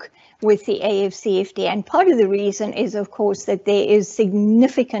book with the AfCFTA, and part of the reason is, of course, that there is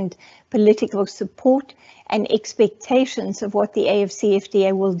significant political support and expectations of what the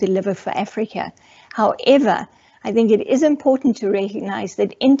AfCFTA will deliver for Africa. However, I think it is important to recognize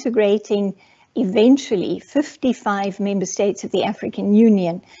that integrating eventually 55 member states of the African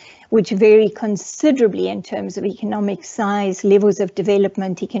Union, which vary considerably in terms of economic size, levels of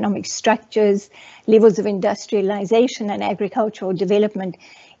development, economic structures, levels of industrialization and agricultural development,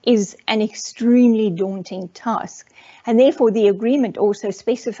 is an extremely daunting task. And therefore, the agreement also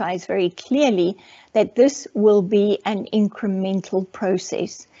specifies very clearly that this will be an incremental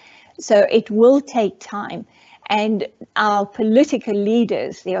process. So it will take time. And our political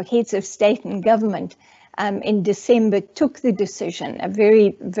leaders, their heads of state and government, in December took the decision, a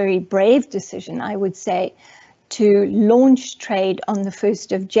very, very brave decision, I would say, to launch trade on the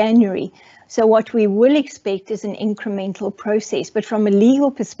 1st of January. So what we will expect is an incremental process, but from a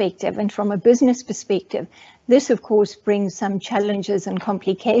legal perspective and from a business perspective, this of course brings some challenges and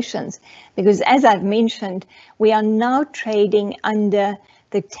complications, because as I've mentioned, we are now trading under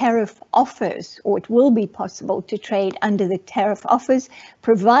the tariff offers, or it will be possible to trade under the tariff offers,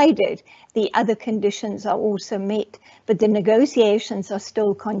 provided the other conditions are also met. But the negotiations are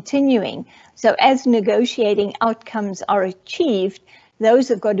still continuing. So as negotiating outcomes are achieved, those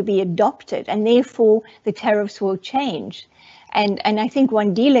have got to be adopted, and therefore the tariffs will change. And I think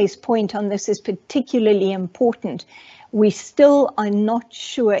Wandile's point on this is particularly important. We still are not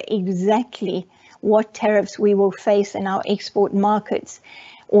sure exactly what tariffs we will face in our export markets.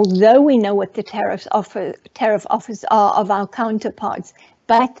 Although we know what the tariff offers are of our counterparts,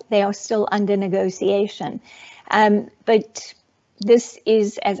 but they are still under negotiation. But this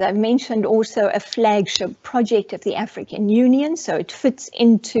is, as I've mentioned, also a flagship project of the African Union, so it fits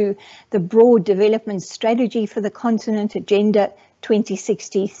into the broad development strategy for the continent, Agenda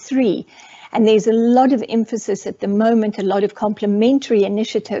 2063. And there's a lot of emphasis at the moment, a lot of complementary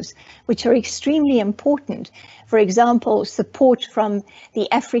initiatives, which are extremely important. For example, support from the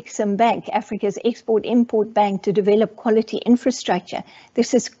Afrexim Bank, Africa's Export-Import Bank, to develop quality infrastructure.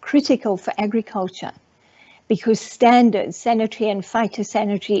 This is critical for agriculture, because standards, sanitary and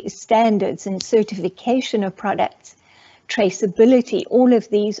phytosanitary standards and certification of products, traceability, all of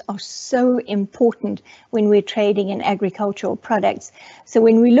these are so important when we're trading in agricultural products. So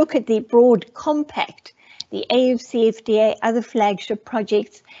when we look at the broad compact, the AfCFTA, other flagship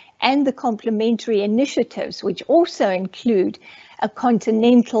projects, and the complementary initiatives, which also include a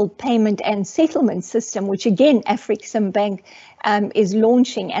continental payment and settlement system, which again, Afrexim Bank is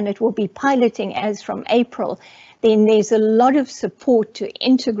launching, and it will be piloting as from April, then there's a lot of support to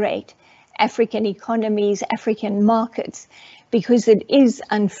integrate African economies, African markets, because it is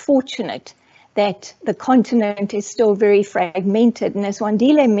unfortunate that the continent is still very fragmented. And as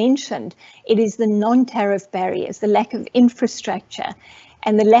Wandile mentioned, it is the non-tariff barriers, the lack of infrastructure,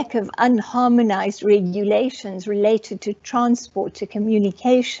 and the lack of unharmonized regulations related to transport, to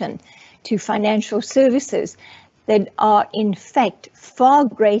communication, to financial services, that are in fact far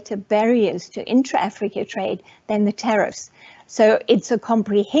greater barriers to intra-Africa trade than the tariffs. So it's a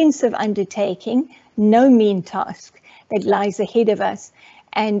comprehensive undertaking, no mean task that lies ahead of us.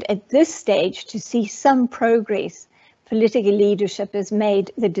 And at this stage, to see some progress, political leadership has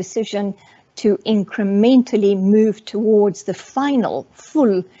made the decision to incrementally move towards the final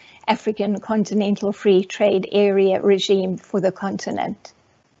full African continental free trade area regime for the continent.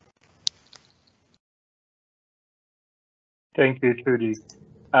 Thank you, Trudi.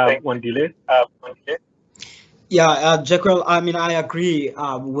 Wandile? Yeah, Jackwell, I mean, I agree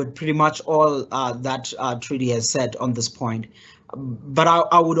with pretty much all that Trudi has said on this point. But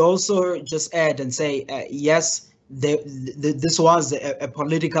I would also just add and say, yes, this was a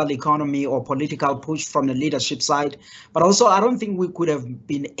political economy or political push from the leadership side, but also I don't think we could have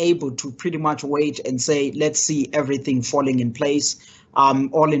been able to pretty much wait and say, let's see everything falling in place.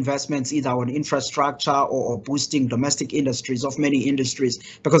 All investments either on infrastructure or boosting domestic industries of many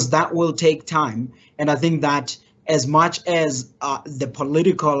industries, because that will take time. And I think that as much as the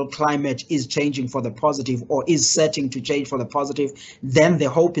political climate is changing for the positive, or is setting to change for the positive, then the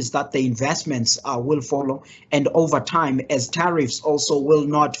hope is that the investments will follow. And over time, as tariffs also will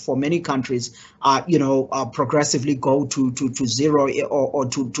not, for many countries, progressively go to zero or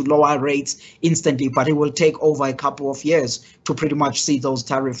to lower rates instantly, but it will take over a couple of years to pretty much see those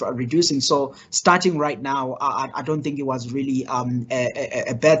tariffs reducing. So starting right now, I don't think it was really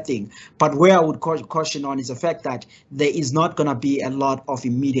a bad thing. But where I would caution on is the fact that there is not going to be a lot of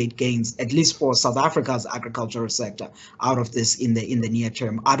immediate gains, at least for South Africa's agricultural sector, out of this in the near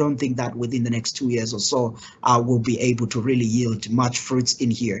term. I don't think that within the next 2 years or so we'll be able to really yield much fruits in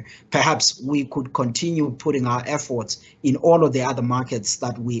here. Perhaps we could continue putting our efforts in all of the other markets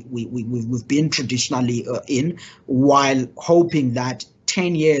that we've been traditionally in, while hoping that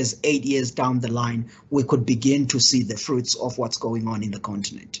 10 years, 8 years down the line, we could begin to see the fruits of what's going on in the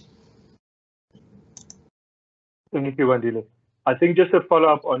continent. Thank you, Wandile. I think just a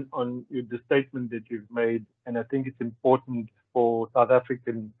follow-up on the statement that you've made, and I think it's important for South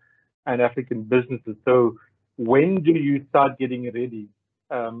African and African businesses. So when do you start getting ready?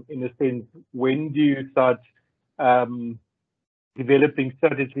 In a sense, when do you start developing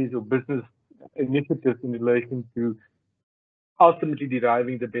strategies or business initiatives in relation to ultimately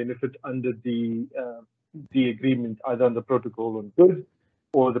deriving the benefit under the agreement, either on the protocol on goods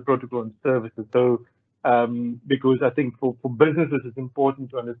or the protocol on services? So because I think for businesses, it's important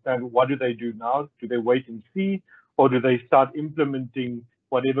to understand, what do they do now? Do they wait and see, or do they start implementing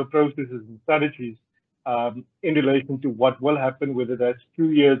whatever processes and strategies in relation to what will happen, whether that's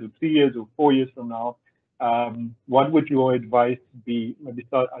 2 years or 3 years or 4 years from now? What would your advice be? Maybe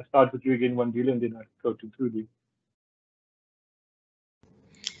I start with you again, Wandile, and then I go to Trudi.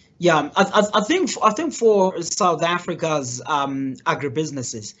 Yeah, I think for South Africa's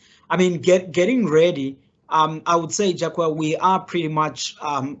agribusinesses, I mean, getting ready, I would say, Jackwell, we are pretty much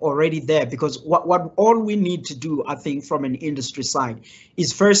already there, because what all we need to do, I think, from an industry side,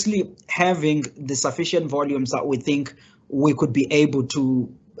 is firstly having the sufficient volumes that we think we could be able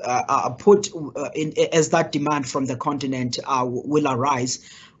to put in as that demand from the continent will arise.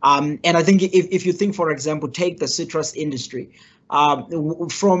 And I think if you think, for example, take the citrus industry,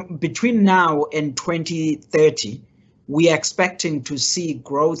 from between now and 2030, we are expecting to see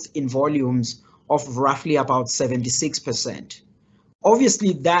growth in volumes of roughly about 76%.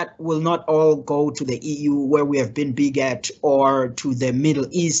 Obviously, that will not all go to the EU, where we have been big at, or to the Middle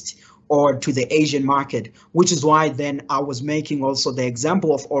East, or to the Asian market, which is why then I was making also the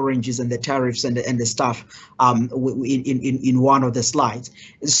example of oranges and the tariffs and the stuff in one of the slides.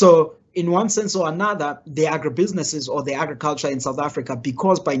 So in one sense or another, the agribusinesses or the agriculture in South Africa,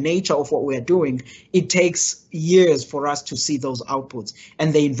 because by nature of what we are doing, it takes years for us to see those outputs.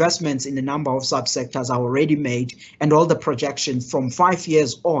 And the investments in a number of subsectors are already made, and all the projections from 5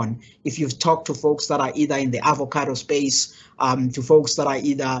 years on, if you've talked to folks that are either in the avocado space, to folks that are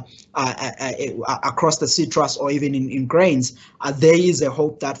either across the citrus or even in grains, there is a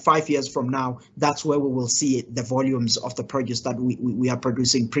hope that 5 years from now, that's where we will see the volumes of the produce that we are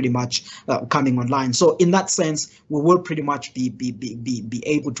producing pretty much coming online. So in that sense, we will pretty much be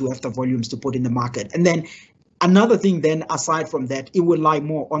able to have the volumes to put in the market. And then another thing then, aside from that, it will lie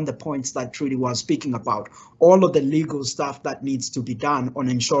more on the points that Trudi was speaking about, all of the legal stuff that needs to be done on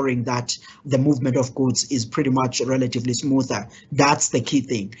ensuring that the movement of goods is pretty much relatively smoother. That's the key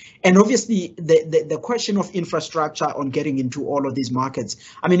thing. And obviously, the question of infrastructure on getting into all of these markets,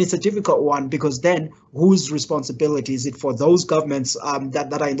 I mean, it's a difficult one, because then whose responsibility is it for those governments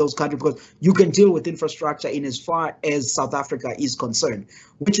that are in those countries? Because you can deal with infrastructure in as far as South Africa is concerned,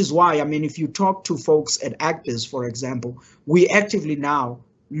 which is why, I mean, if you talk to folks at ACTIS, for example, we're actively now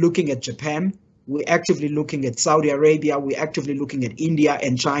looking at Japan, we're actively looking at Saudi Arabia, we're actively looking at India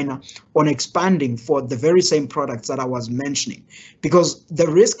and China on expanding for the very same products that I was mentioning. Because the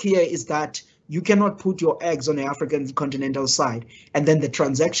risk here is that you cannot put your eggs on the African continental side, and then the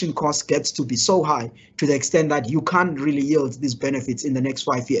transaction cost gets to be so high to the extent that you can't really yield these benefits in the next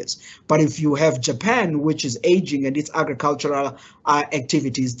 5 years. But if you have Japan, which is aging and its agricultural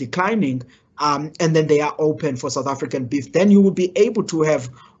activities declining, and then they are open for South African beef, then you will be able to have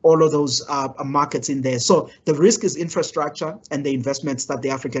all of those markets in there. So the risk is infrastructure and the investments that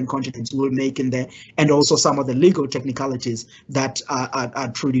the African continent will make in there, and also some of the legal technicalities that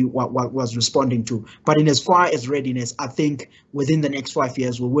Trudi was responding to. But in as far as readiness, I think within the next 5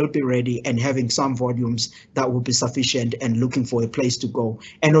 years, we will be ready and having some volumes that will be sufficient and looking for a place to go.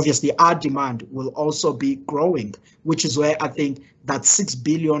 And obviously our demand will also be growing, which is where I think that 6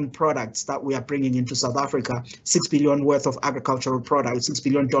 billion products that we are bringing into South Africa, 6 billion worth of agricultural products, $6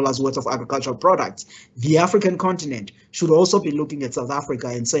 billion worth of agricultural products, the African continent should also be looking at South Africa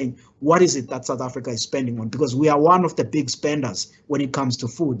and saying, what is it that South Africa is spending on? Because we are one of the big spenders when it comes to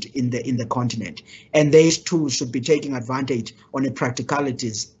food in the continent. And they too should be taking advantage on the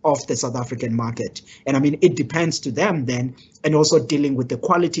practicalities of the South African market. And I mean, it depends to them then, and also dealing with the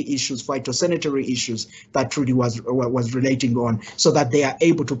quality issues, phytosanitary issues that Trudi was relating on, so that they are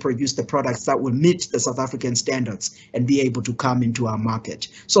able to produce the products that will meet the South African standards and be able to come into our market.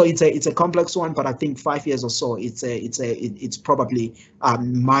 So it's a complex one, but I think 5 years or so, it's probably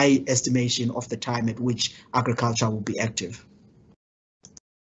my estimation of the time at which agriculture will be active.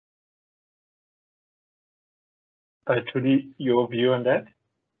 Trudi, your view on that?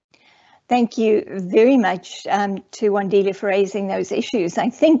 Thank you very much to Wandile for raising those issues. I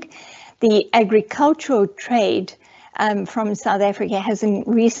think the agricultural trade from South Africa has in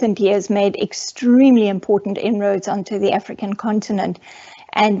recent years made extremely important inroads onto the African continent.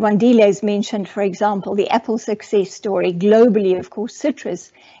 And Wandile has mentioned, for example, the Apple success story. Globally, of course,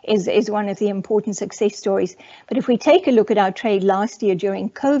 citrus is one of the important success stories. But if we take a look at our trade last year during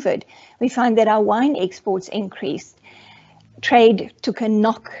COVID, we find that our wine exports increased. Trade took a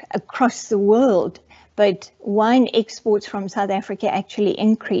knock across the world, but wine exports from South Africa actually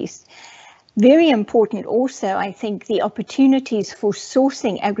increased. Very important also, I think, the opportunities for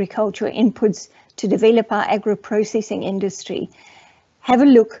sourcing agricultural inputs to develop our agro-processing industry. Have a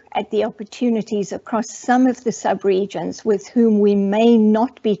look at the opportunities across some of the sub-regions with whom we may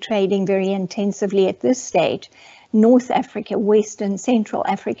not be trading very intensively at this stage. North Africa, West and Central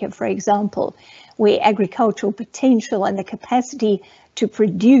Africa, for example, where agricultural potential and the capacity to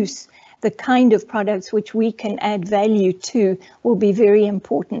produce the kind of products which we can add value to will be very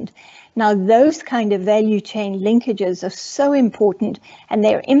important. Now, those kind of value chain linkages are so important, and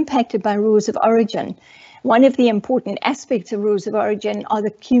they're impacted by rules of origin. One of the important aspects of rules of origin are the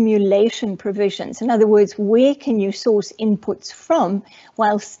accumulation provisions. In other words, where can you source inputs from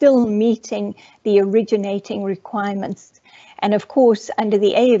while still meeting the originating requirements? And of course, under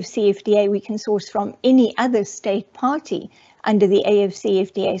the AfCFTA, we can source from any other state party under the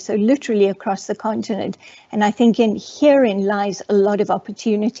AfCFTA, so literally across the continent. And I think herein lies a lot of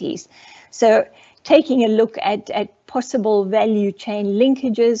opportunities. So taking a look at possible value chain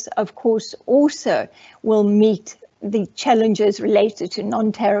linkages, of course, also will meet the challenges related to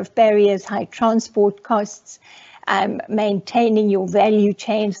non-tariff barriers, high transport costs, maintaining your value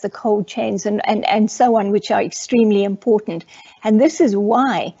chains, the cold chains, and so on, which are extremely important. And this is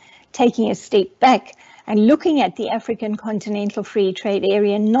why, taking a step back and looking at the African Continental Free Trade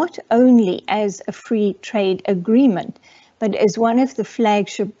Area, not only as a free trade agreement, but as one of the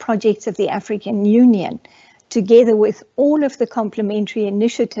flagship projects of the African Union, together with all of the complementary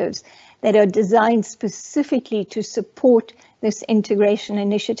initiatives that are designed specifically to support this integration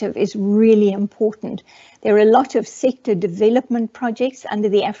initiative, is really important. There are a lot of sector development projects under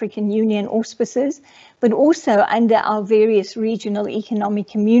the African Union auspices, but also under our various regional economic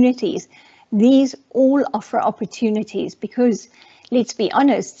communities. These all offer opportunities because, let's be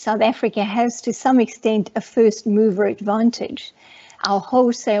honest, South Africa has to some extent a first mover advantage. Our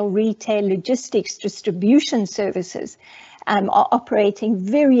wholesale, retail, logistics, distribution services are operating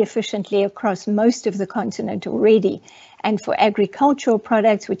very efficiently across most of the continent already. And for agricultural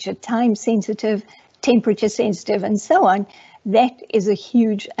products, which are time sensitive, temperature sensitive, and so on, that is a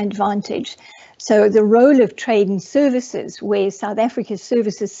huge advantage. So the role of trade and services, where South Africa's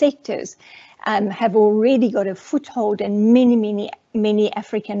services sectors have already got a foothold in many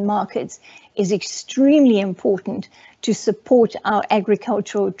African markets, is extremely important to support our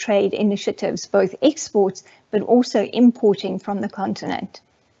agricultural trade initiatives, both exports, but also importing from the continent.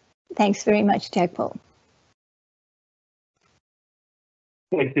 Thanks very much, Jackwell.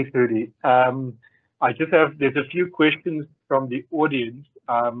 Thank you, Trudi. There's a few questions from the audience.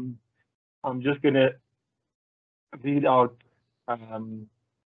 I'm just going to read out,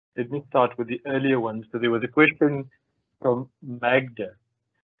 let me start with the earlier ones. So there was a question from Magda,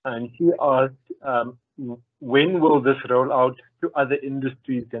 and she asked, when will this roll out to other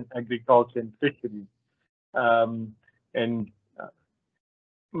industries than agriculture and fisheries?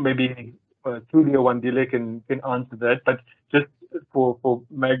 Maybe Trudi or Wandile can answer that, but just for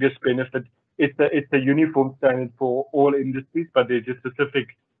Magda's benefit, it's a uniform standard for all industries, but there's just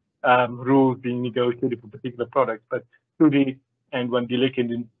specific rules being negotiated for particular products. But Trudi and Wandile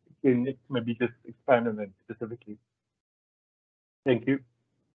can maybe just expand on that specifically. Thank you.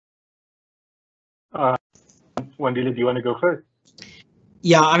 Wandile, do you want to go first?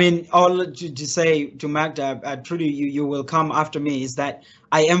 Yeah, I mean, all to say to Magda, Trudi, you will come after me, is that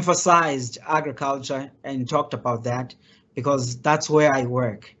I emphasized agriculture and talked about that because that's where I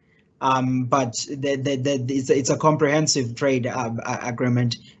work. But it's a comprehensive trade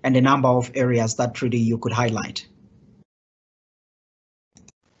agreement and a number of areas that Trudi you could highlight.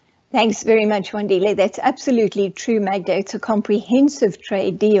 Thanks very much, Wandile. That's absolutely true, Magda. It's a comprehensive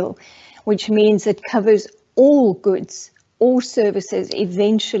trade deal, which means it covers all goods, all services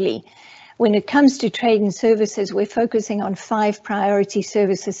eventually. When it comes to trade and services, we're focusing on 5 priority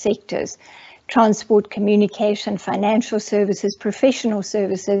services sectors: transport, communication, financial services, professional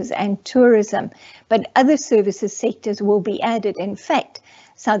services, and tourism. But other services sectors will be added. In fact,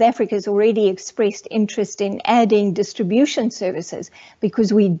 South Africa has already expressed interest in adding distribution services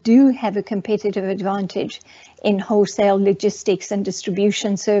because we do have a competitive advantage in wholesale logistics and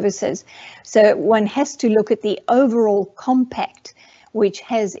distribution services. So one has to look at the overall compact, which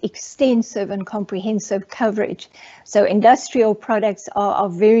has extensive and comprehensive coverage. So industrial products are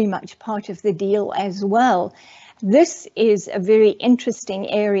very much part of the deal as well. This is a very interesting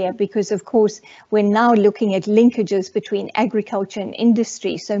area because, of course, we're now looking at linkages between agriculture and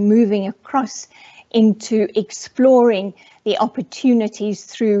industry, so moving across into exploring the opportunities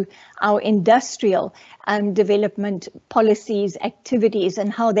through our industrial development policies, activities,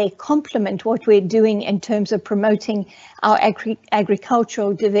 and how they complement what we're doing in terms of promoting our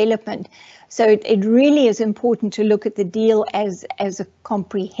agricultural development. So it really is important to look at the deal as a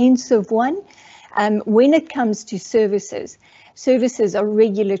comprehensive one. When it comes to services, services are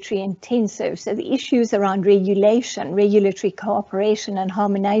regulatory intensive, so the issues around regulation, regulatory cooperation and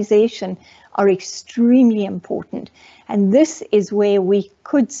harmonization are extremely important. And this is where we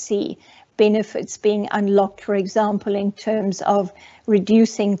could see benefits being unlocked, for example, in terms of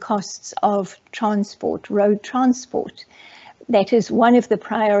reducing costs of transport, road transport. That is one of the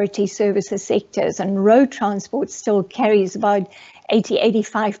priority services sectors, and road transport still carries about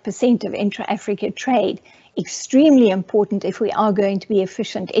 80–85% of intra-Africa trade. Extremely important if we are going to be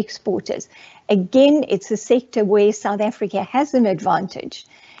efficient exporters. Again, it's a sector where South Africa has an advantage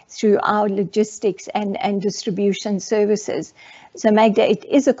through our logistics and distribution services. So Magda, it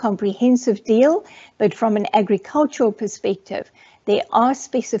is a comprehensive deal, but from an agricultural perspective, there are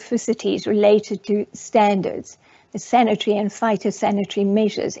specificities related to standards. The sanitary and phytosanitary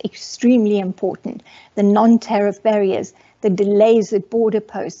measures, extremely important. The non-tariff barriers, the delays at border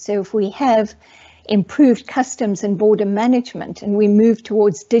posts. So if we have improved customs and border management and we move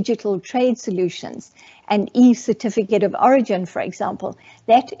towards digital trade solutions and e-certificate of origin, for example,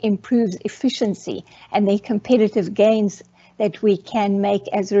 that improves efficiency and the competitive gains that we can make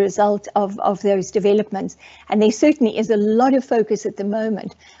as a result of those developments. And there certainly is a lot of focus at the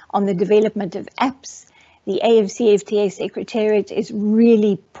moment on the development of apps. The AfCFTA Secretariat is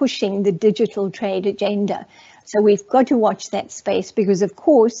really pushing the digital trade agenda. So we've got to watch that space because, of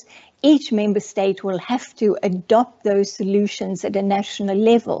course, each member state will have to adopt those solutions at a national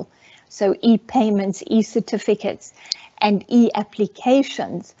level. So e-payments, e-certificates and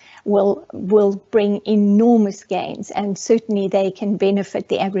e-applications will bring enormous gains, and certainly they can benefit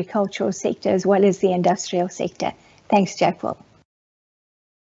the agricultural sector as well as the industrial sector. Thanks, Jackwell.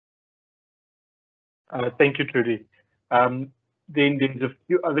 Thank you, Trudi. Then there's a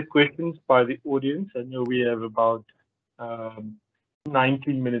few other questions by the audience. I know we have about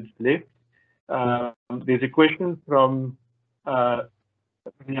 19 minutes left. There's a question from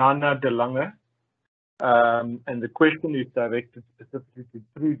Rihanna de Lange, and the question is directed specifically to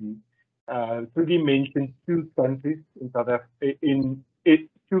Trudi. Trudi mentioned two countries in South Africa,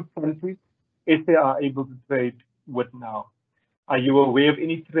 two countries SA are able to trade with now. Are you aware of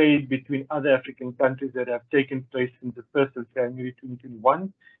any trade between other African countries that have taken place since the 1st of January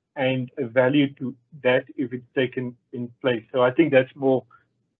 2021 and a value to that if it's taken in place? So I think that's more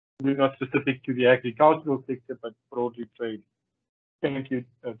not specific to the agricultural sector, but broadly trade. Thank you,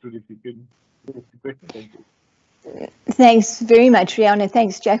 Trudi, if you could ask the question. Thank you. Thanks very much, Rihanna.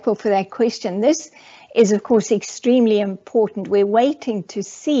 Thanks, Jackwell, for that question. This is, of course, extremely important. We're waiting to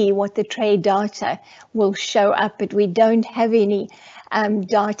see what the trade data will show up, but we don't have any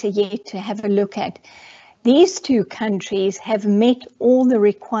data yet to have a look at. These two countries have met all the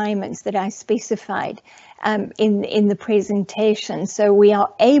requirements that I specified in the presentation. So we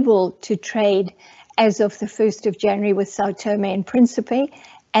are able to trade as of the 1st of January with Sao Tome and Principe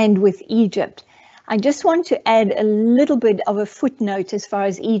and with Egypt. I just want to add a little bit of a footnote as far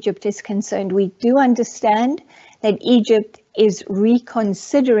as Egypt is concerned. We do understand that Egypt is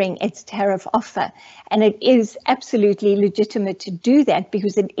reconsidering its tariff offer, and it is absolutely legitimate to do that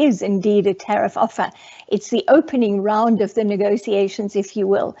because it is indeed a tariff offer. It's the opening round of the negotiations, if you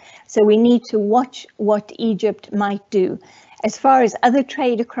will. So we need to watch what Egypt might do. As far as other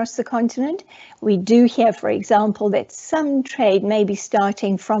trade across the continent, we do hear, for example, that some trade may be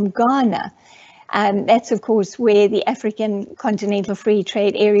starting from Ghana. That's, of course, where the African Continental Free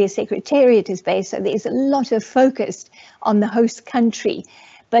Trade Area Secretariat is based. So there's a lot of focus on the host country.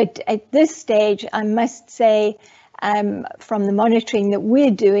 But at this stage, I must say, from the monitoring that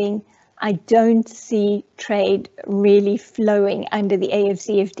we're doing, I don't see trade really flowing under the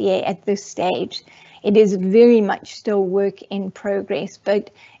AfCFTA at this stage. It is very much still work in progress,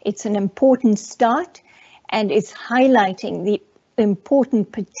 but it's an important start, and it's highlighting the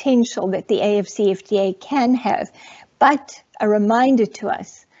important potential that the AfCFTA can have, but a reminder to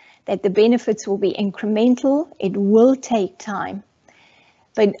us that the benefits will be incremental. It will take time.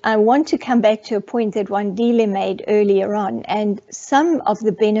 But I want to come back to a point that Wandile made earlier on, and some of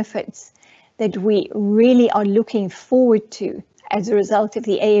the benefits that we really are looking forward to as a result of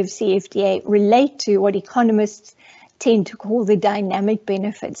the AfCFTA relate to what economists tend to call the dynamic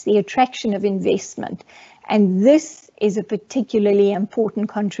benefits, the attraction of investment. And this is a particularly important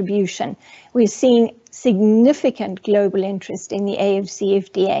contribution. We're seeing significant global interest in the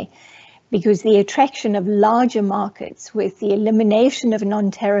AfCFTA because the attraction of larger markets with the elimination of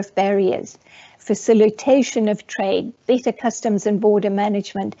non-tariff barriers, facilitation of trade, better customs and border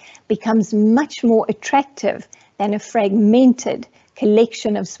management becomes much more attractive than a fragmented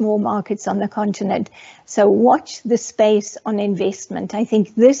collection of small markets on the continent. So watch the space on investment. I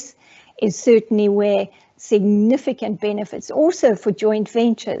think this is certainly where significant benefits, also for joint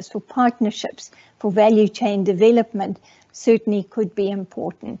ventures, for partnerships, for value chain development, certainly could be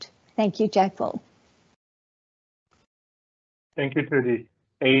important. Thank you, Jackwell. Thank you, Trudi.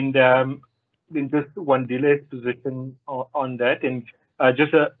 And then just Wandile's position on that. And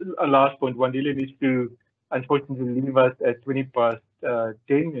just a last point, Wandile needs to unfortunately leave us at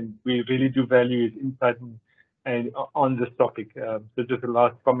 10:20, and we really do value his insight and on this topic. So just a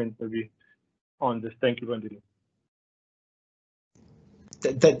last comment maybe on this. Thank you, Wandile.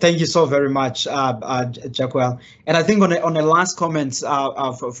 Thank you so very much, Jackwell. And I think on the last comments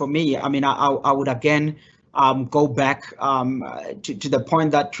for me, I mean, I would again go back to the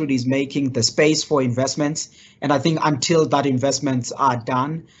point that Trudi is making, the space for investments. And I think until that investments are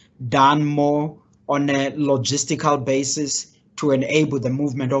done more on a logistical basis to enable the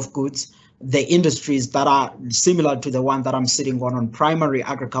movement of goods, the industries that are similar to the one that I'm sitting on primary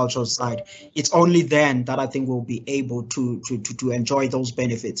agricultural side, it's only then that I think we'll be able to enjoy those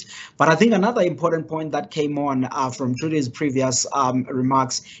benefits. But I think another important point that came on from Trudi's previous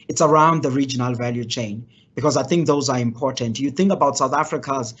remarks, it's around the regional value chain, because I think those are important. You think about South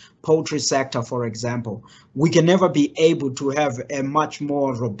Africa's poultry sector, for example, we can never be able to have a much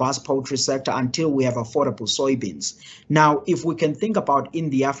more robust poultry sector until we have affordable soybeans. Now, if we can think about in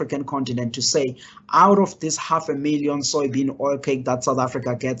the African continent to say, out of this 500,000 soybean oil cake that South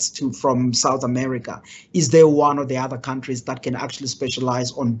Africa gets from South America, is there one or the other countries that can actually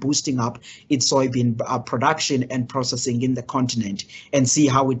specialize on boosting up its soybean production and processing in the continent and see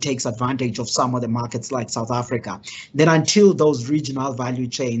how it takes advantage of some of the markets like South Africa? Then until those regional value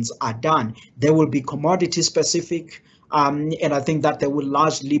chains are done, there will be commodity specific, and I think that they will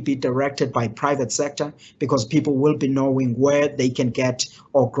largely be directed by private sector, because people will be knowing where they can get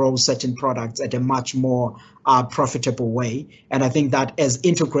or grow certain products at a much more profitable way. And I think that as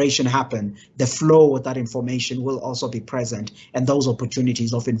integration happen, the flow of that information will also be present, and those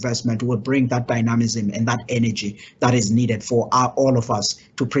opportunities of investment will bring that dynamism and that energy that is needed for all of us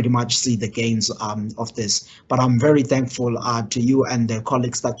to pretty much see the gains of this. But I'm very thankful to you and the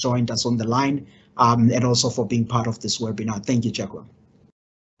colleagues that joined us on the line, and also for being part of this webinar. Thank you, Jackwell.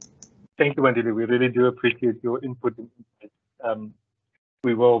 Thank you, Wandile. We really do appreciate your input and insight.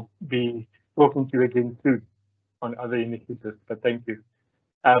 We will be talking to you again soon on other initiatives, but thank you.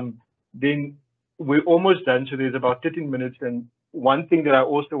 Then we're almost done, so there's about 13 minutes. And one thing that I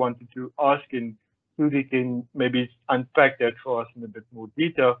also wanted to ask, and Trudi can maybe unpack that for us in a bit more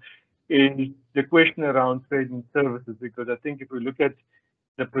detail, is the question around trade and services, because I think if we look at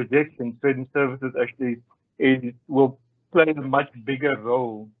the projection, trade and services actually will play a much bigger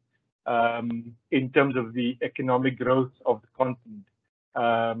role in terms of the economic growth of the continent.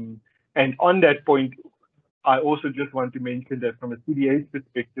 And on that point, I also just want to mention that from a CDA's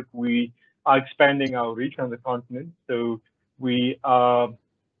perspective, we are expanding our reach on the continent. So we are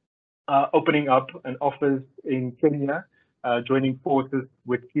opening up an office in Kenya, joining forces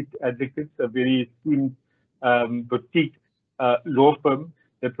with Kit Advocates, a very esteemed boutique law firm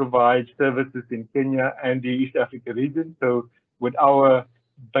that provides services in Kenya and the East Africa region. So with our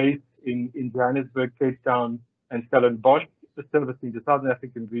base in Johannesburg, Cape Town, and Stellenbosch, servicing the Southern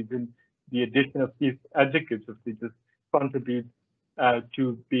African region, the addition of Chief Advocates of just contributes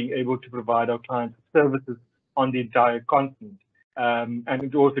to being able to provide our clients services on the entire continent. And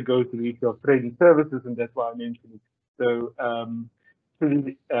it also goes to the issue of trade and services, and that's why I mentioned it. So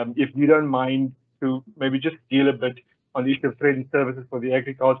if you don't mind to maybe just deal a bit on the issue of trade and services for the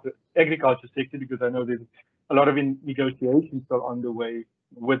agriculture sector, because I know there's a lot of negotiations still underway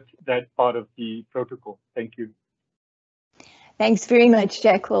with that part of the protocol. Thank you. Thanks very much,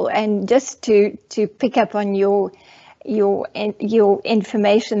 Jackwell. And just to pick up on your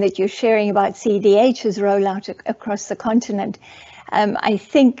information that you're sharing about CDH's rollout across the continent, I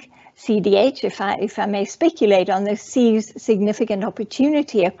think CDH, if I may speculate on this, sees significant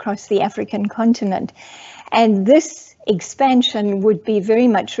opportunity across the African continent. And this expansion would be very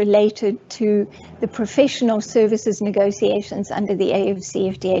much related to the professional services negotiations under the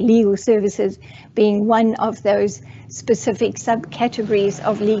AfCFTA, legal services being one of those specific subcategories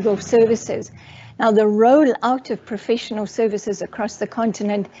of legal services. Now, the role out of professional services across the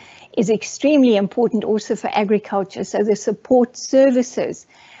continent is extremely important also for agriculture. So the support services,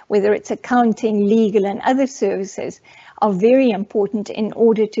 whether it's accounting, legal, and other services, are very important in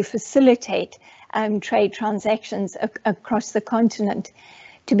order to facilitate trade transactions across the continent.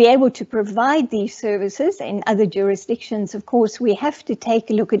 To be able to provide these services in other jurisdictions, of course, we have to take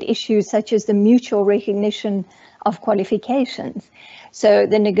a look at issues such as the mutual recognition of qualifications. So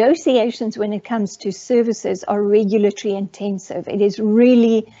the negotiations when it comes to services are regulatory intensive. It is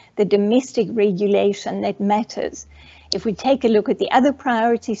really the domestic regulation that matters. If we take a look at the other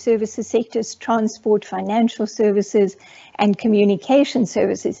priority services sectors, transport, financial services, and communication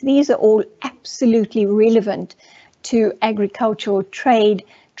services, these are all absolutely relevant to agricultural trade,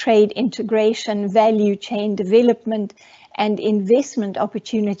 trade integration, value chain development, and investment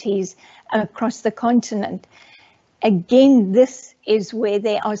opportunities across the continent. Again, this is where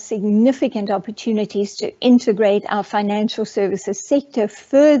there are significant opportunities to integrate our financial services sector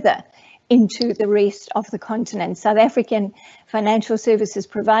further into the rest of the continent. South African financial services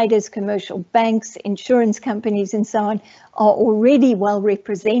providers, commercial banks, insurance companies, and so on are already well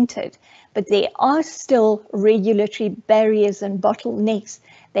represented, but there are still regulatory barriers and bottlenecks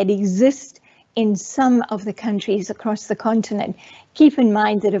that exist in some of the countries across the continent. Keep in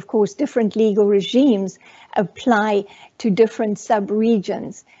mind that, of course, different legal regimes apply to different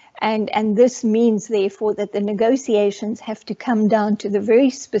sub-regions. And this means, therefore, that the negotiations have to come down to the very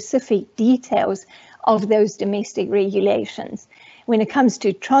specific details of those domestic regulations. When it comes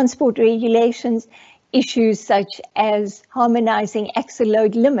to transport regulations, issues such as harmonizing axle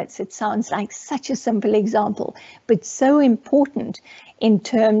load limits, it sounds like such a simple example, but so important in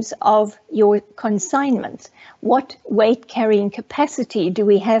terms of your consignments. What weight carrying capacity do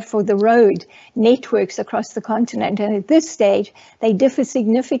we have for the road networks across the continent? And at this stage, they differ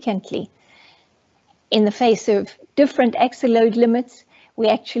significantly. In the face of different axle load limits, we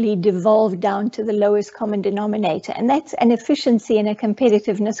actually devolve down to the lowest common denominator, and that's an efficiency and a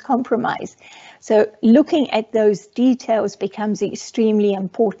competitiveness compromise. So looking at those details becomes extremely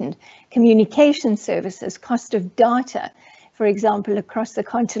important. Communication services, cost of data, for example, across the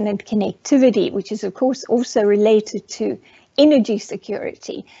continent, connectivity, which is of course also related to energy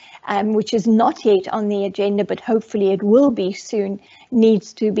security, which is not yet on the agenda, but hopefully it will be soon,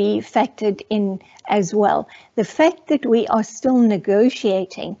 needs to be factored in as well. The fact that we are still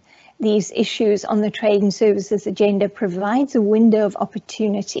negotiating these issues on the trade and services agenda provides a window of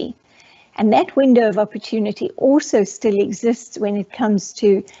opportunity. And that window of opportunity also still exists when it comes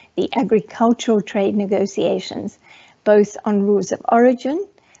to the agricultural trade negotiations, both on rules of origin,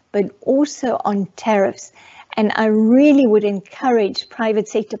 but also on tariffs. And I really would encourage private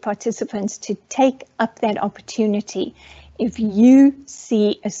sector participants to take up that opportunity. If you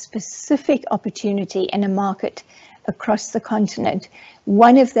see a specific opportunity in a market across the continent,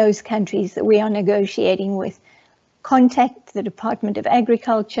 one of those countries that we are negotiating with, contact the Department of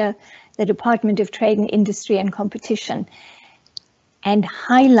Agriculture, the Department of Trade and Industry and Competition, and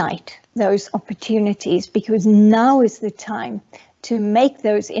highlight those opportunities, because now is the time to make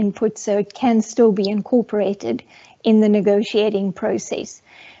those inputs so it can still be incorporated in the negotiating process.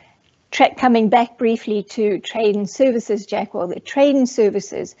 Coming back briefly to trade and services, Jackwell, the trade and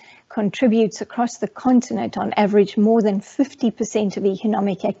services contributes across the continent on average more than 50% of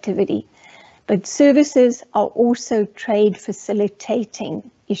economic activity. But services are also trade facilitating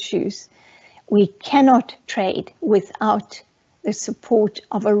issues. We cannot trade without the support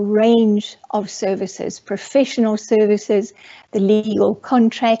of a range of services, professional services, the legal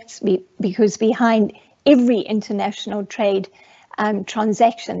contracts, because behind every international trade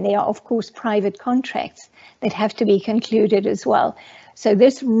transaction, there are of course private contracts that have to be concluded as well. So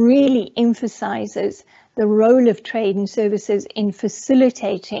this really emphasizes the role of trade and services in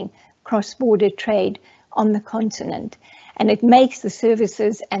facilitating cross-border trade on the continent. And it makes the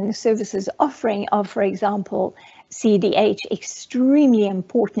services and the services offering of, for example, CDH extremely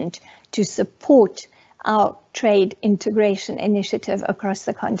important to support our trade integration initiative across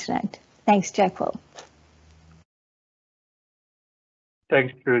the continent. Thanks, Jackwell.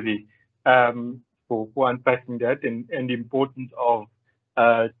 Thanks, Trudi, for unpacking that and the importance of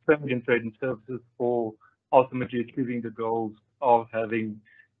trade and services for ultimately achieving the goals of having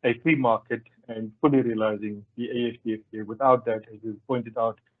a free market and fully realizing the AfCFTA. Without that, as you pointed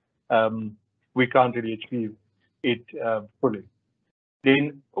out, we can't really achieve it fully.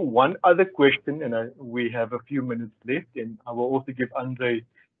 Then one other question, and we have a few minutes left, and I will also give Andre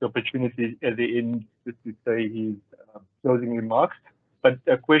the opportunity at the end just to say his closing remarks. But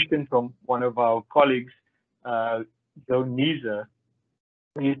a question from one of our colleagues, Joe Niza.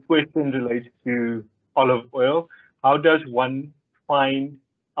 His question relates to olive oil. How does one find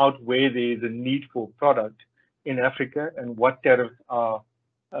out where there is a need for product in Africa and what tariffs are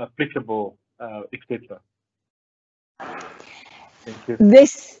applicable, etc.? Thank you.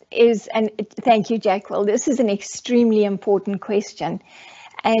 This is, and thank you, Jackwell. This is an extremely important question.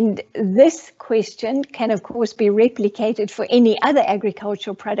 And this question can, of course, be replicated for any other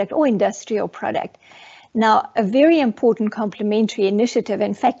agricultural product or industrial product. Now, a very important complementary initiative,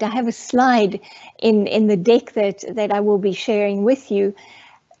 in fact, I have a slide in the deck that I will be sharing with you,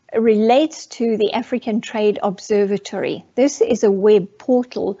 relates to the African Trade Observatory. This is a web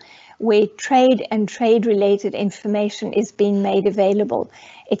portal where trade and trade-related information is being made available.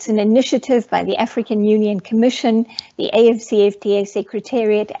 It's an initiative by the African Union Commission, the AfCFTA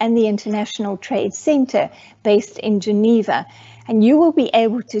Secretariat, and the International Trade Center based in Geneva. And you will be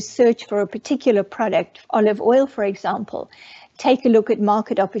able to search for a particular product, olive oil, for example, take a look at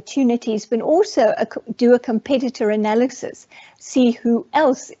market opportunities, but also do a competitor analysis, see who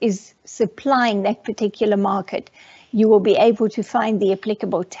else is supplying that particular market. You will be able to find the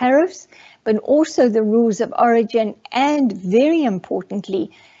applicable tariffs, but also the rules of origin and, very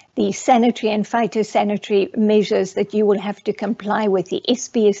importantly, the sanitary and phytosanitary measures that you will have to comply with, the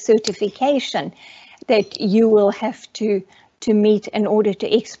SPS certification that you will have to meet in order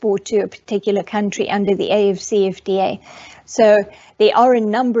to export to a particular country under the AfCFTA. So there are a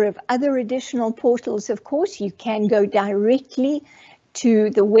number of other additional portals, of course. You can go directly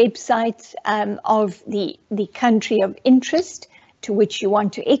to the website of the country of interest to which you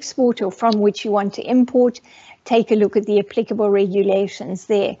want to export or from which you want to import. Take a look at the applicable regulations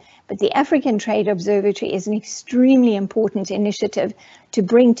there. But the African Trade Observatory is an extremely important initiative to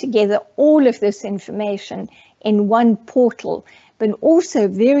bring together all of this information in one portal, but also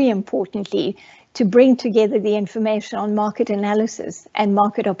very importantly, to bring together the information on market analysis and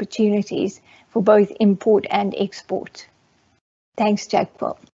market opportunities for both import and export. Thanks,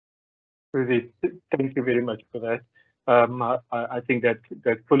 Jackwell. Trudi, thank you very much for that. I think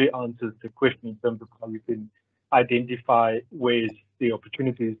that fully answers the question in terms of how you can identify where's the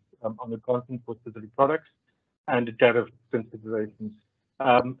opportunities on the continent for specific products and the tariff considerations.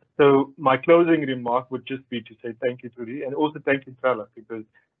 So my closing remark would just be to say thank you, Trudi, and also thank you, TRALAC, because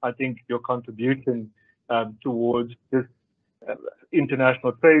I think your contribution towards this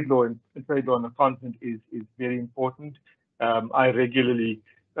international trade law and trade law on the continent is very important. I regularly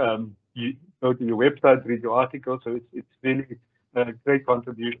go to your website, read your articles, so it's really a great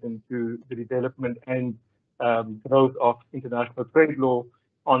contribution to the development and growth of international trade law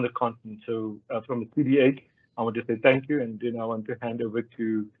on the continent. So from the CDH, I want to say thank you, and then I want to hand over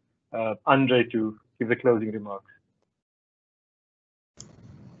to Andre to give the closing remarks.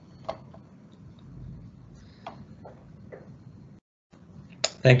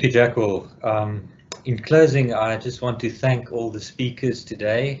 Thank you, Jackwell. In closing, I just want to thank all the speakers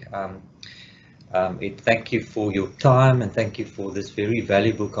today. Thank you for your time and thank you for this very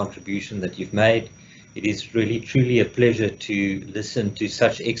valuable contribution that you've made. It is really truly a pleasure to listen to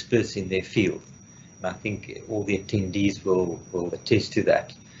such experts in their field. And I think all the attendees will attest to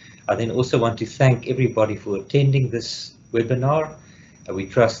that. I then also want to thank everybody for attending this webinar. We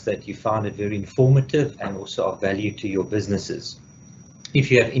trust that you found it very informative and also of value to your businesses.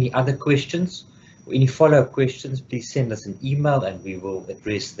 If you have any other questions or any follow-up questions, please send us an email and we will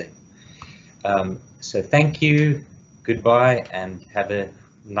address them. So thank you, goodbye, and have a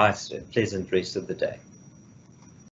nice, pleasant rest of the day.